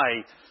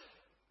way.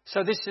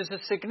 So this is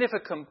a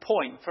significant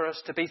point for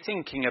us to be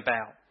thinking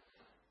about.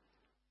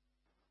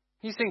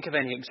 You think of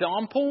any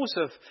examples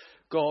of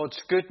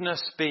God's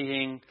goodness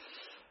being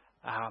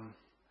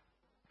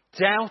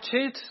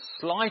doubted,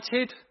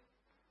 slighted,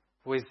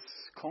 with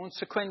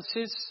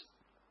consequences?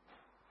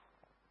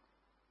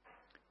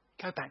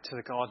 Go back to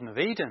the Garden of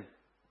Eden.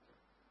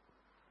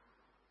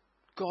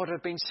 God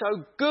had been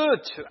so good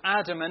to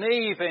Adam and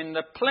Eve in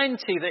the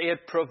plenty that he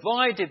had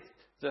provided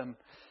them.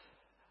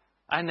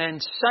 And then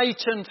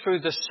Satan,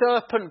 through the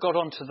serpent, got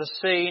onto the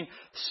scene,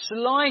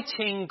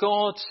 slighting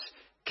God's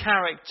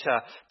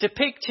character,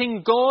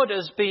 depicting God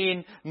as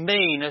being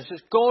mean, as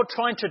God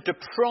trying to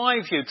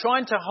deprive you,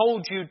 trying to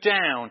hold you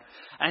down.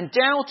 And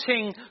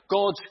doubting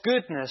God's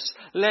goodness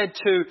led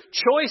to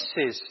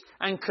choices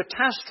and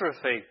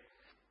catastrophe.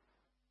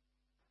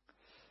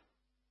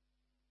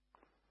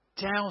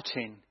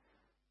 doubting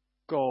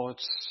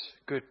God's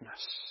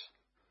goodness.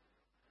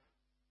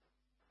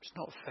 It's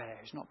not fair,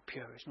 it's not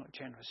pure, it's not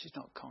generous, it's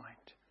not kind.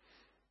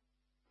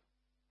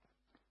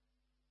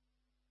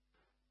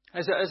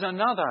 As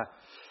another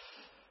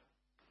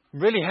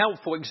really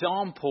helpful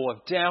example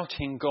of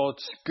doubting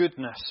God's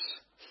goodness,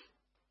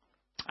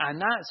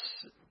 and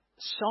that's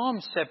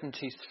Psalm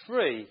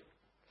 73.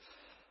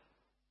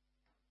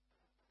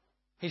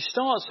 He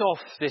starts off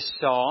this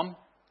psalm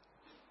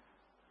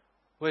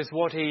with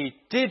what he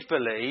did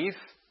believe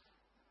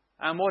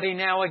and what he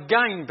now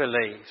again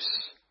believes.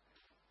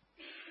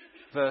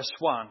 Verse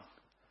 1.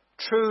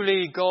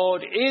 Truly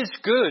God is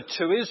good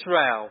to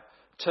Israel,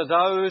 to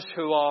those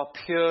who are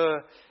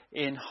pure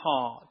in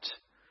heart.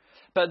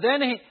 But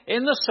then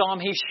in the psalm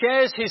he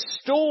shares his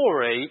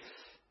story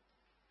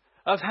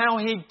of how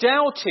he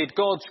doubted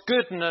God's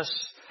goodness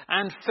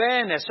and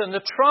fairness and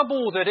the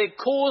trouble that it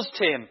caused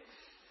him.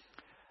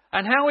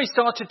 And how he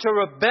started to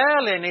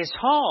rebel in his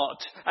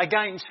heart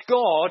against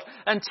God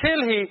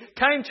until he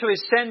came to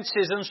his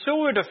senses and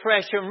saw it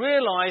afresh and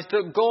realised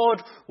that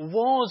God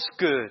was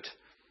good.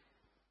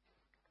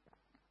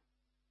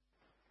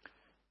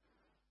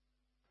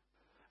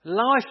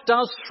 Life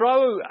does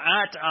throw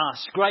at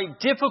us great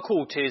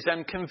difficulties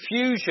and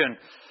confusion.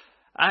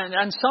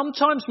 And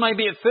sometimes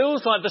maybe it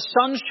feels like the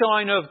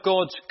sunshine of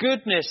God's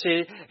goodness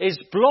is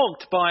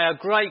blocked by a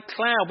great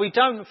cloud. We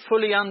don't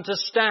fully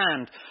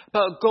understand.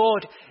 But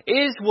God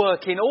is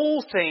working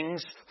all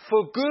things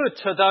for good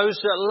to those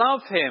that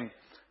love Him.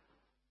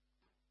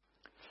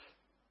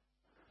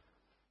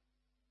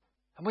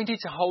 And we need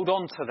to hold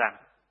on to that.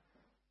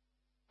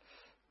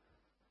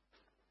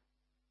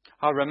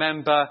 I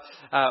remember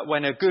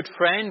when a good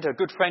friend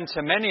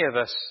to many of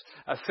us,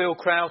 Phil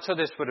Crowther,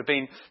 this would have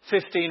been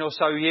 15 or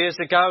so years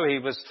ago. He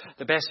was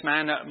the best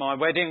man at my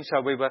wedding,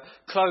 so we were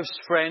close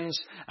friends,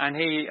 and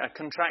he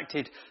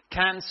contracted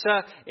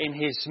cancer in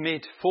his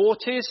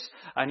mid-40s,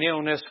 an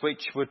illness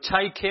which would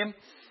take him.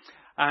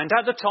 And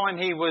at the time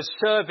he was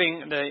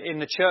serving in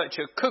the church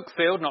at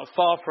Cookfield, not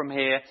far from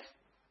here,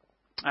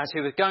 as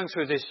he was going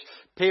through this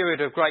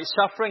period of great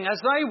suffering, as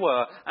they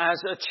were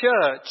as a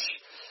church.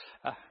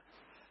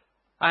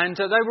 And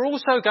they were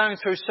also going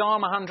through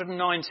Psalm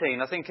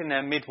 119, I think in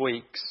their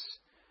midweeks.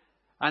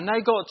 And they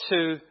got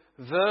to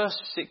verse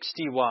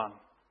 61,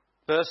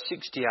 verse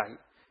 68.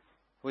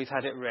 We've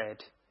had it read.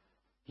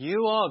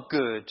 You are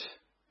good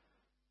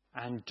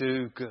and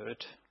do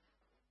good.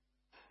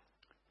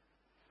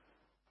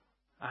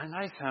 And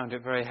they found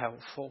it very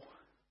helpful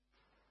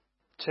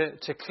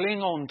to cling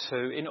on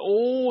to in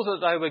all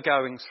that they were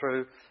going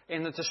through,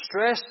 in the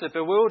distress, the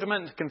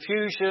bewilderment, the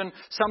confusion,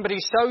 somebody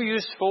so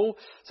useful,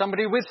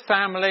 somebody with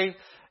family,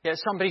 yet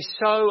somebody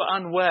so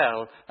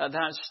unwell at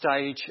that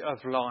stage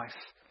of life.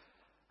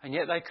 And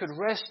yet they could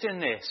rest in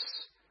this.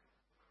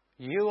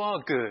 You are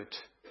good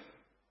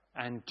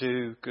and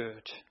do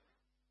good.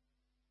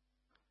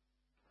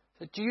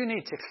 So do you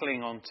need to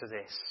cling on to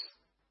this?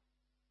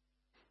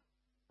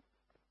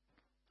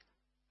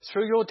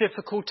 Through your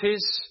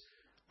difficulties,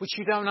 which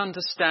you don't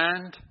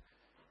understand.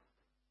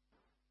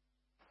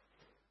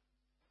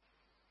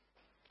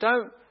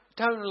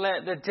 Don't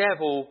let the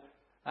devil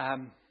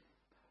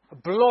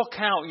block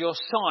out your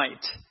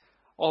sight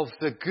of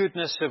the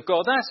goodness of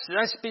God.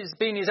 That's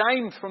been his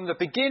aim from the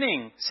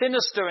beginning,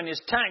 sinister in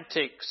his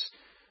tactics.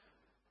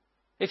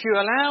 If you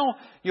allow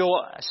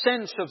your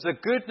sense of the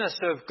goodness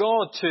of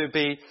God to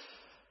be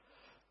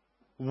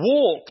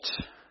warped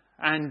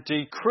and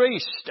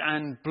decreased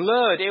and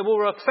blurred, it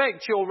will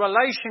affect your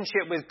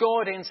relationship with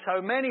God in so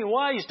many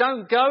ways.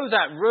 Don't go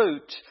that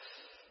route.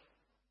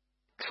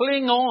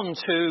 Cling on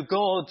to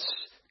God's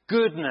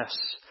goodness,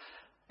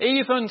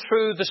 even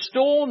through the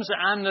storms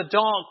and the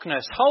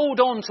darkness.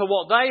 Hold on to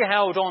what they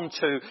held on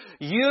to.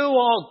 You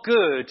are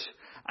good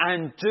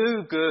and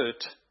do good.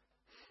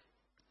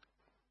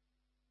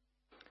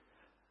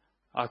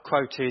 I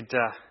quoted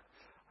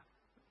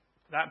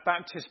that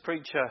Baptist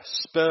preacher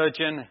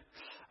Spurgeon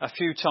a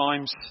few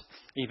times,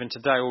 even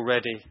today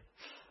already.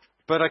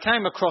 But I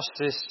came across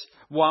this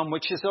one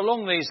which is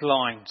along these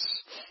lines.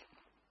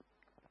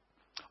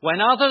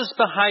 When others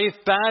behave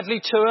badly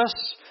to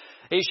us,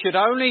 it should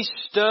only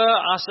stir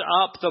us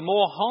up the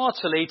more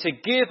heartily to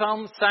give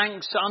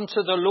thanks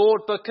unto the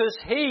Lord, because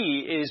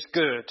He is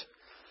good.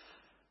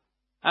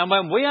 And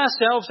when we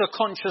ourselves are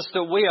conscious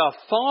that we are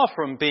far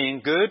from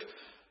being good,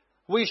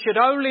 we should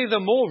only the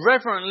more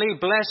reverently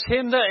bless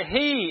Him that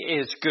He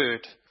is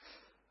good.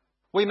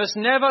 We must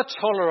never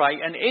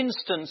tolerate an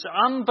instant's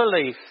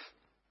unbelief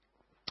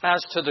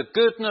as to the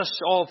goodness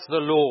of the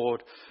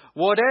Lord.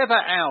 Whatever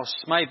else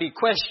may be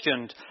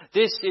questioned,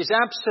 this is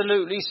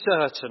absolutely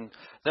certain,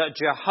 that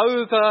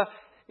Jehovah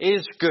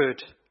is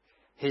good.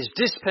 His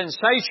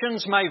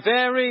dispensations may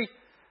vary,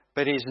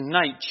 but His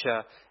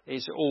nature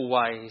is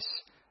always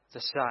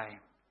the same.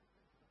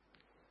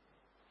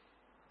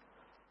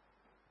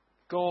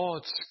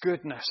 God's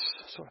goodness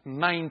sort of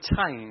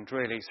maintained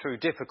really through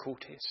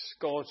difficulties.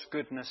 God's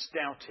goodness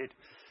doubted,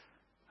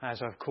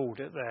 as I've called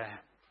it there.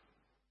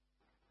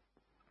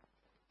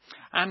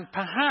 And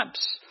perhaps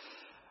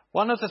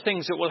One of the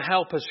things that will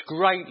help us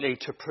greatly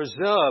to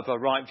preserve a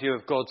right view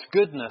of God's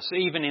goodness,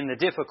 even in the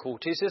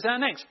difficulties, is our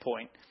next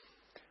point,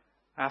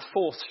 our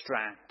fourth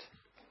strand,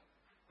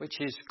 which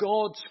is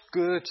God's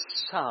good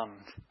Son.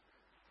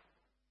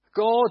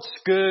 God's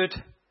good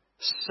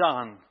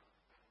Son.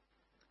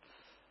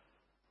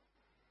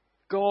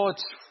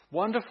 God's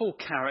wonderful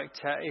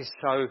character is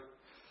so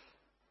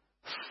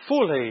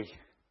fully,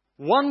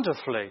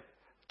 wonderfully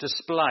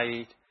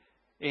displayed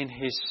in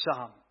his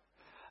Son.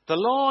 The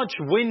large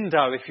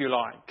window, if you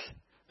like,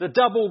 the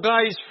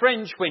double-glazed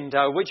French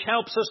window, which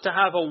helps us to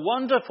have a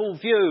wonderful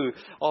view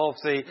of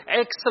the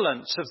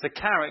excellence of the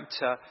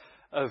character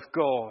of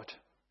God.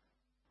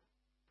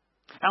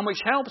 And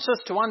which helps us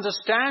to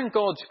understand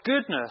God's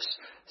goodness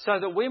so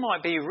that we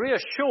might be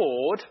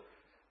reassured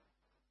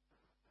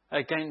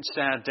against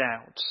our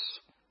doubts.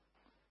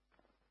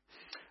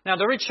 Now,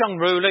 the rich young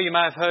ruler, you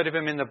may have heard of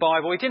him in the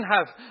Bible, he didn't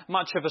have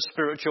much of a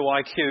spiritual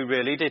IQ,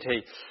 really, did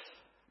he?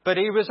 But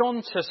he was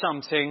on to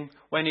something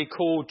when he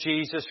called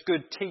Jesus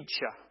good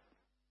teacher.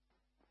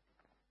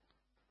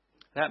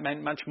 That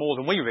meant much more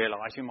than we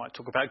realise. You might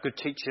talk about good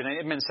teacher, and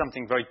it meant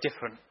something very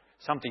different,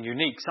 something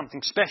unique,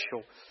 something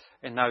special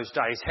in those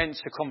days. Hence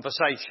the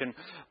conversation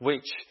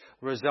which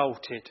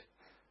resulted.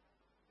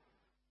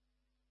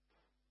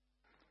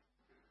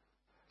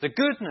 The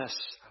goodness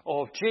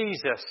of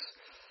Jesus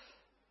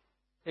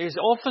is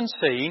often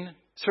seen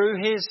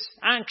through his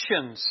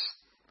actions.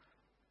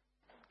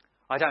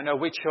 I don't know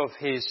which of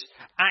his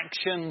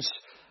actions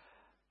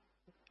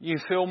you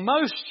feel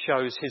most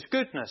shows his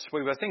goodness.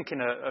 We were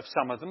thinking of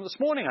some of them this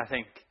morning, I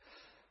think.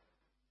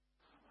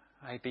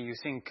 Maybe you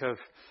think of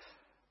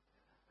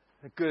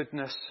the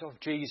goodness of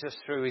Jesus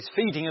through his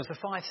feeding of the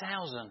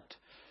 5,000.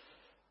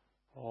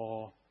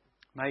 Or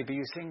maybe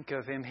you think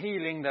of him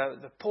healing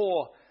the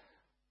poor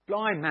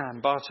blind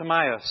man,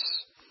 Bartimaeus.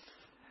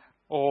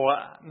 Or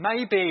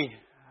maybe,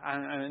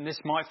 and this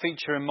might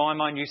feature in my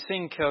mind, you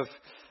think of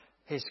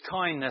his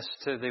kindness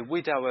to the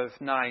widow of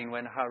Nain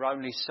when her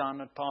only son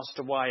had passed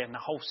away, and the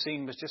whole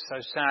scene was just so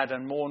sad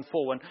and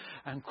mournful,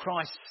 and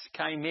Christ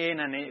came in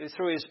and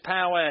through his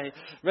power he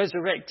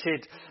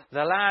resurrected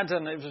the lad,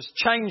 and it was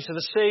changed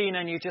the scene,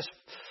 and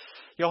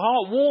your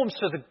heart warms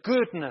to the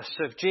goodness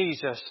of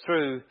Jesus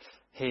through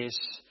his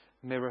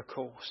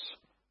miracles.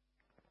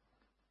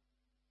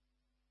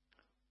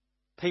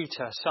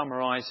 Peter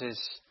summarises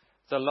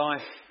the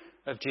life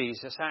of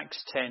Jesus.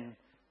 Acts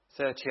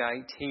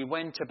 10:38. He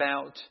went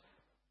about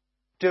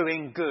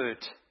doing good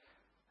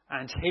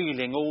and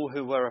healing all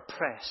who were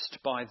oppressed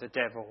by the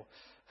devil,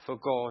 for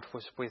God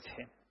was with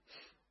him.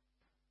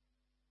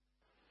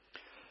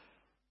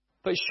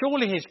 But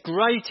surely his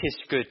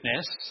greatest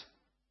goodness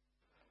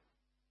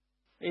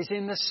is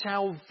in the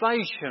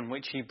salvation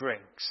which he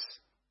brings.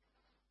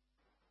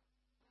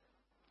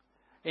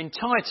 In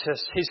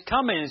Titus, his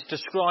coming is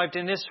described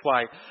in this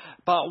way: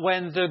 but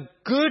when the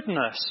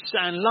goodness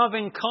and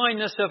loving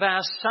kindness of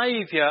our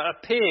Saviour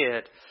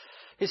appeared.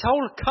 His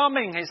whole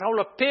coming, his whole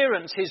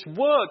appearance, his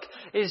work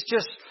is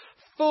just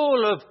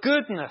full of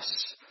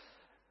goodness.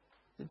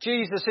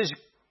 Jesus is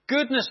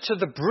goodness to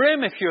the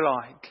brim, if you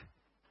like.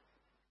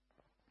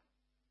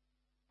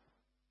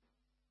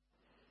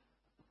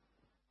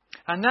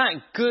 And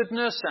that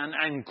goodness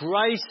and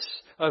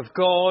grace of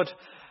God,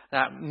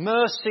 that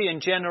mercy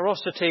and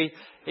generosity,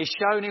 is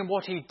shown in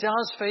what he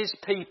does for his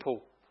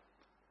people.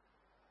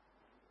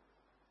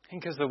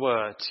 Think of the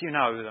words. You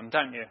know them,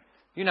 don't you?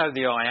 You know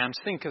the I ams.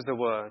 Think of the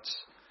words.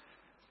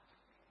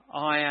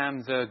 I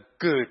am the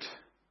good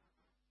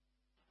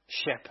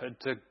shepherd.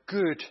 The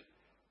good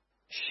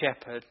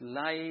shepherd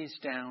lays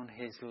down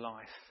his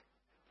life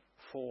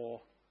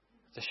for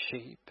the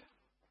sheep.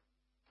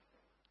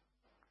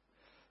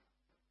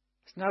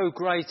 There's no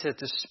greater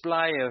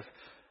display of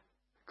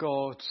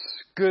God's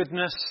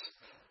goodness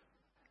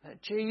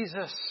that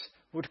Jesus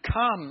would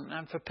come,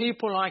 and for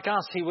people like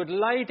us he would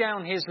lay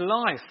down his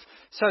life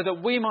so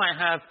that we might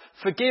have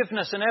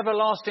forgiveness and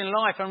everlasting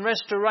life and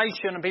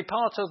restoration and be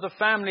part of the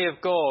family of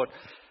God.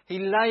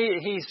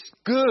 He's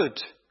good.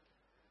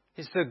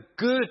 He's the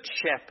good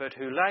shepherd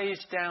who lays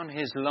down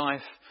his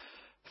life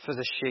for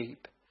the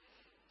sheep.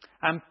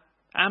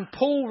 And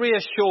Paul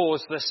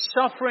reassures the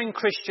suffering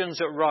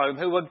Christians at Rome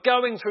who were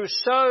going through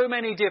so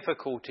many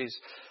difficulties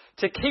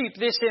to keep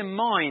this in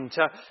mind,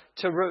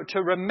 to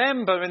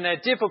remember in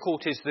their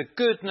difficulties the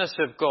goodness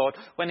of God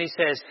when he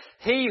says,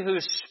 he who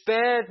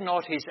spared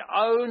not his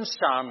own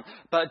son,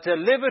 but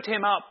delivered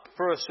him up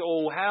for us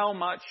all, how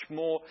much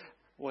more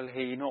will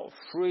he not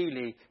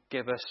freely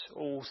give us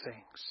all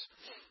things?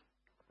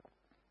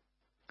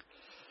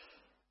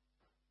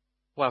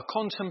 Well,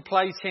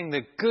 contemplating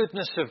the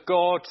goodness of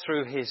God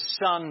through his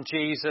Son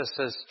Jesus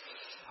has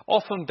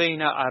often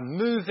been a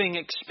moving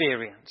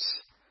experience.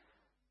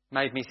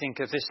 Made me think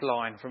of this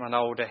line from an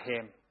older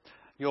hymn.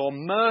 Your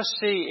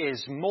mercy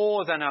is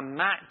more than a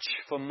match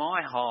for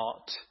my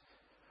heart,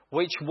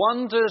 which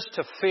wonders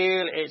to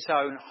feel its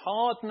own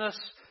hardness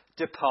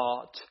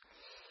depart.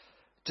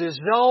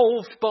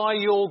 Dissolved by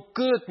your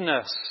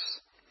goodness,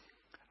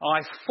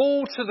 I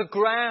fall to the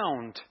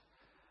ground,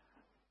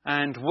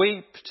 and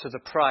weep to the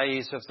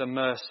praise of the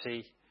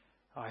mercy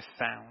I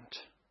found.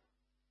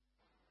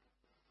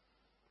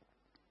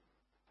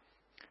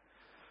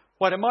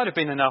 Well, it might have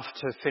been enough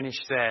to finish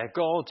there.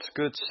 God's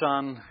good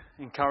Son,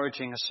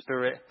 encouraging a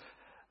spirit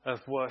of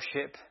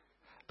worship.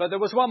 But there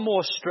was one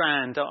more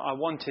strand I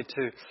wanted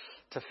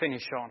to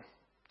finish on,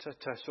 to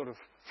sort of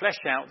flesh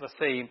out the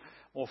theme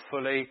more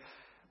fully,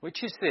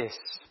 which is this: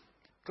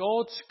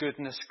 God's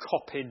goodness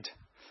copied.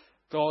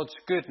 God's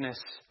goodness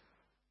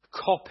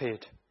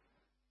copied.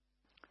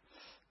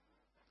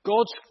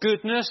 God's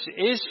goodness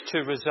is to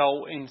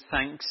result in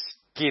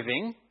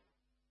thanksgiving,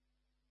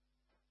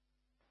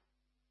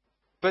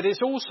 but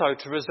it's also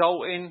to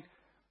result in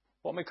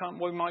what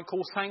we might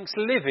call thanks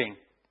living.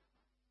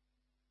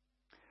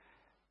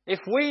 If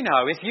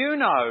you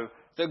know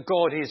that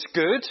God is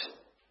good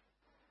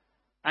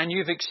and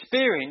you've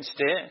experienced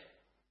it,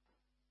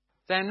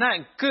 then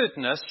that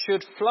goodness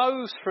should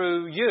flow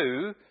through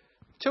you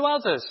to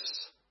others.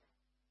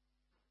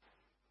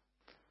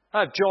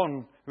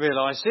 John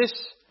realised this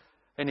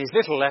in his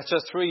little letter,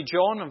 3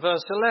 John and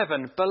verse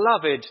 11.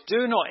 Beloved,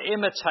 do not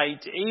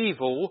imitate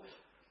evil,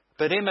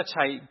 but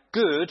imitate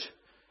good.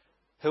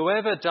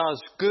 Whoever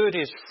does good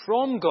is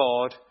from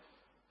God.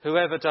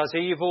 Whoever does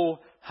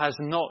evil has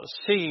not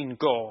seen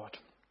God.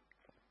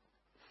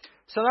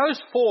 So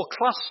those 4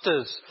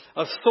 clusters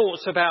of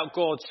thoughts about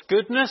God's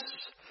goodness,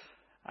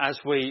 as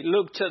we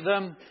looked at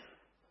them,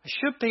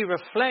 should be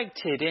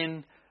reflected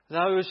in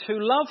those who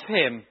love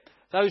Him,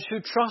 those who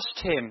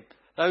trust Him,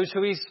 those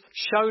who He's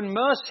shown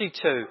mercy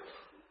to.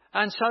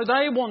 And so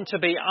they want to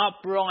be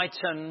upright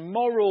and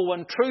moral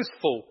and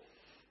truthful.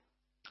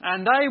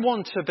 And they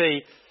want to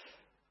be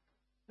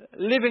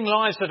living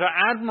lives that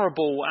are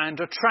admirable and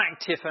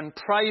attractive and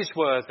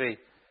praiseworthy.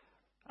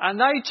 And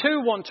they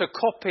too want to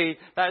copy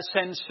that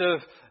sense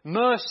of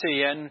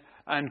mercy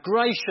and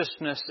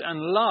graciousness and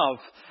love.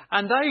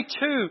 And they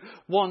too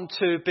want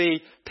to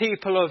be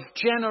people of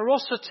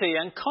generosity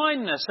and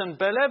kindness and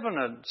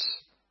benevolence.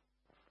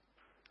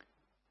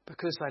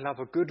 Because they love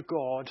a good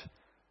God,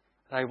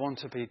 they want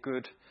to be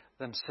good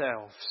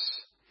themselves.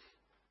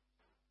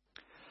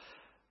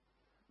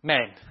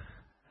 Men,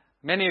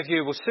 many of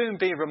you will soon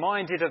be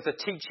reminded of the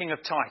teaching of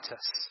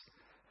Titus.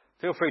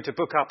 Feel free to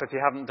book up if you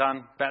haven't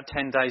done, about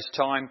 10 days'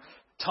 time,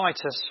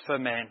 Titus for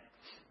Men.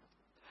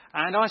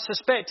 And I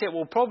suspect it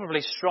will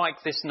probably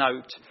strike this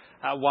note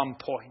at one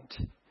point.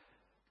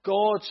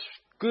 God's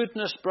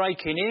goodness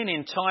breaking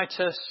in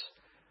Titus,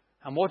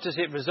 and what does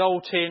it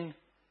result in?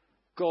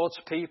 God's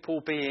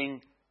people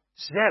being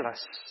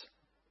zealous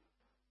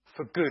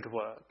for good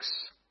works,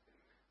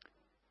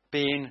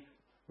 being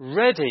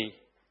ready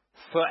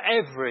for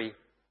every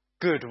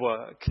good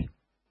work,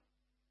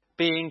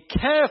 being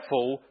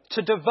careful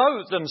to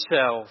devote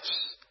themselves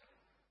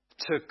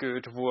to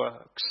good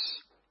works.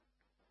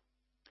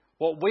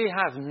 What we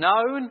have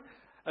known,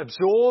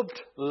 absorbed,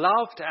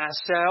 loved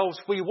ourselves,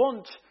 we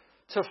want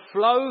to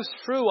flow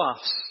through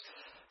us.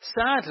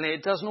 Sadly,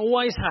 it doesn't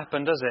always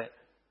happen, does it?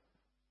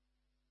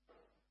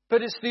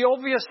 But it's the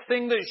obvious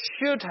thing that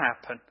should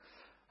happen,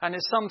 and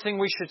it's something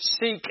we should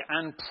seek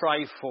and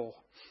pray for.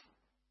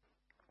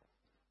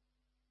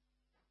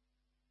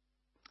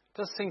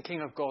 Does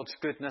thinking of God's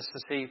goodness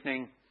this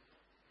evening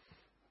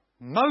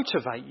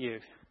motivate you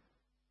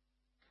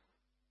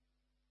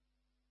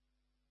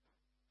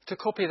to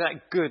copy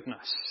that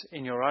goodness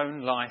in your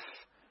own life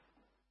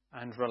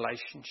and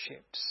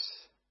relationships?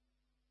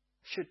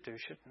 Should do,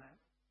 shouldn't it?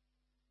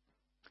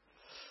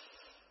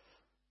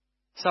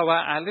 So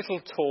our little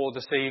tour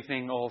this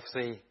evening of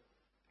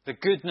the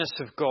goodness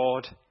of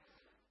God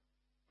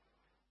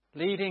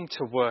leading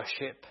to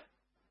worship.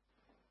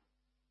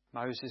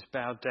 Moses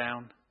bowed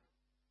down.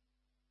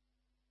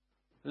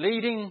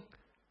 Leading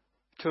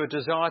to a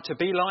desire to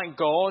be like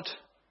God,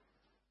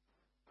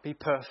 be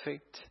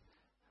perfect,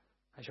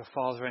 as your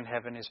Father in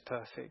heaven is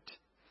perfect.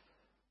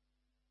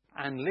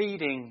 And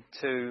leading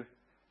to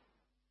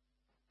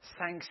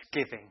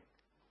thanksgiving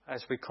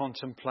as we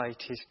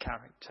contemplate His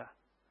character.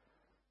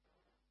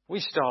 We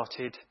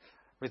started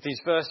with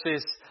these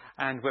verses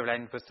and we'll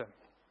end with them.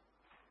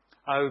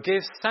 Oh,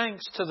 give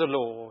thanks to the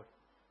Lord,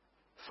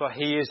 for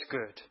He is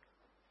good.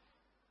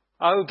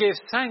 Oh, give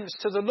thanks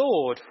to the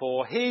Lord,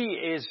 for He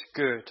is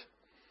good.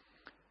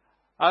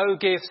 Oh,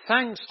 give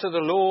thanks to the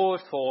Lord,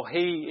 for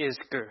He is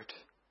good.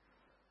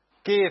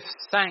 Give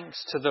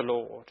thanks to the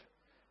Lord,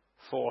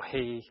 for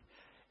He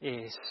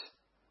is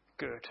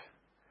good.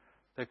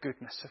 The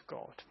goodness of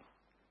God.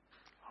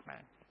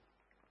 Amen.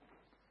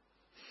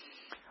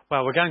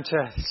 Well, we're going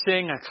to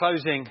sing a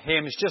closing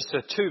hymn. It's just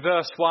a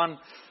 2-verse one.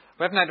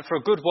 We haven't had it for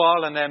a good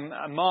while, and then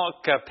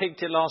Mark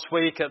picked it last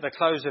week at the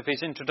close of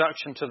his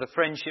introduction to the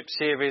Friendship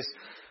series.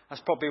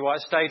 That's probably why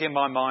it stayed in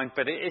my mind,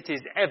 but it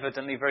is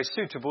evidently very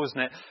suitable, isn't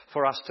it,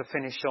 for us to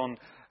finish on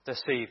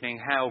this evening.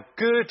 How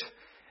good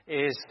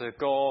is the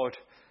God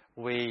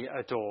we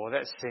adore.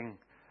 Let's sing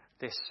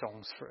this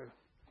song through.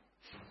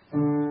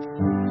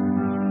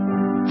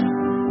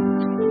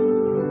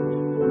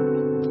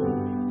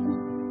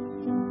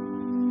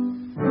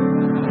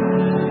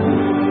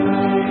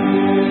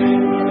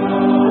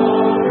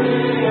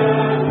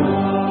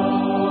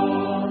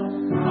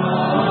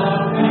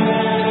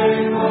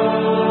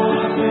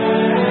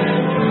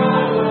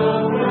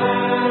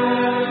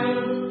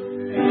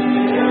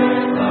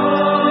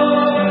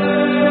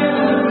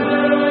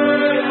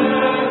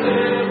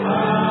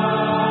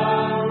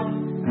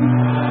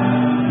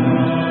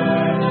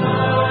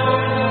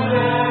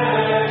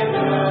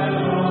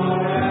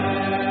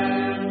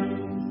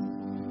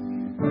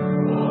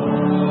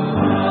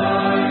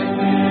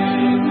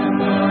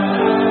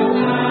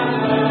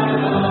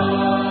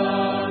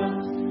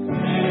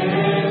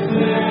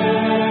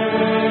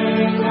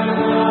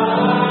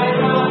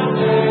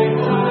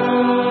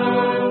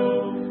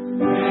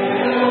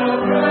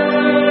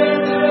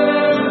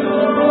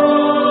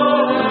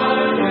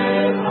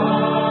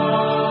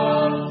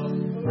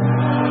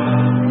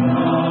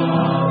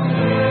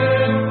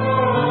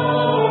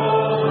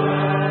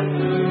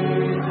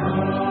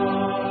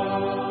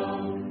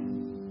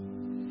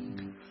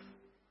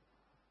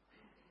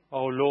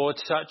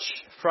 such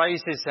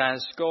phrases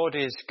as God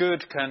is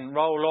good can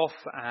roll off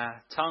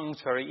our tongues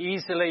very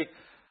easily,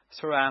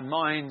 through our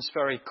minds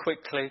very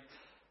quickly.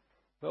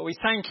 But we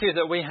thank you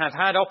that we have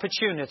had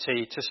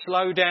opportunity to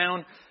slow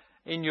down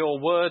in your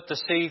word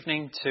this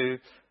evening, to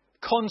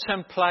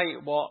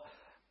contemplate what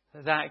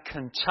that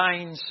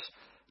contains,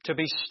 to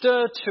be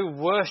stirred to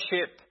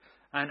worship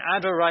and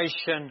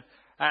adoration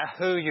at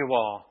who you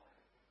are.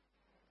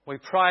 We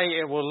pray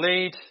it will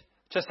lead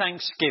to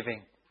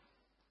thanksgiving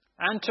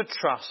and to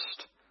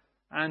trust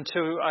and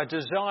to a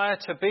desire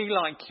to be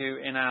like you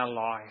in our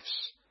lives.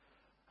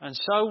 And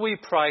so we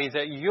pray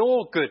that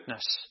your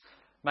goodness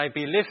may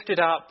be lifted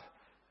up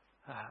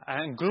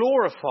and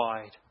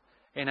glorified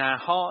in our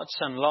hearts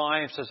and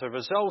lives as a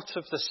result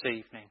of this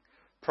evening.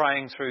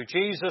 Praying through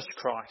Jesus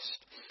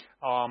Christ.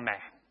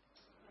 Amen.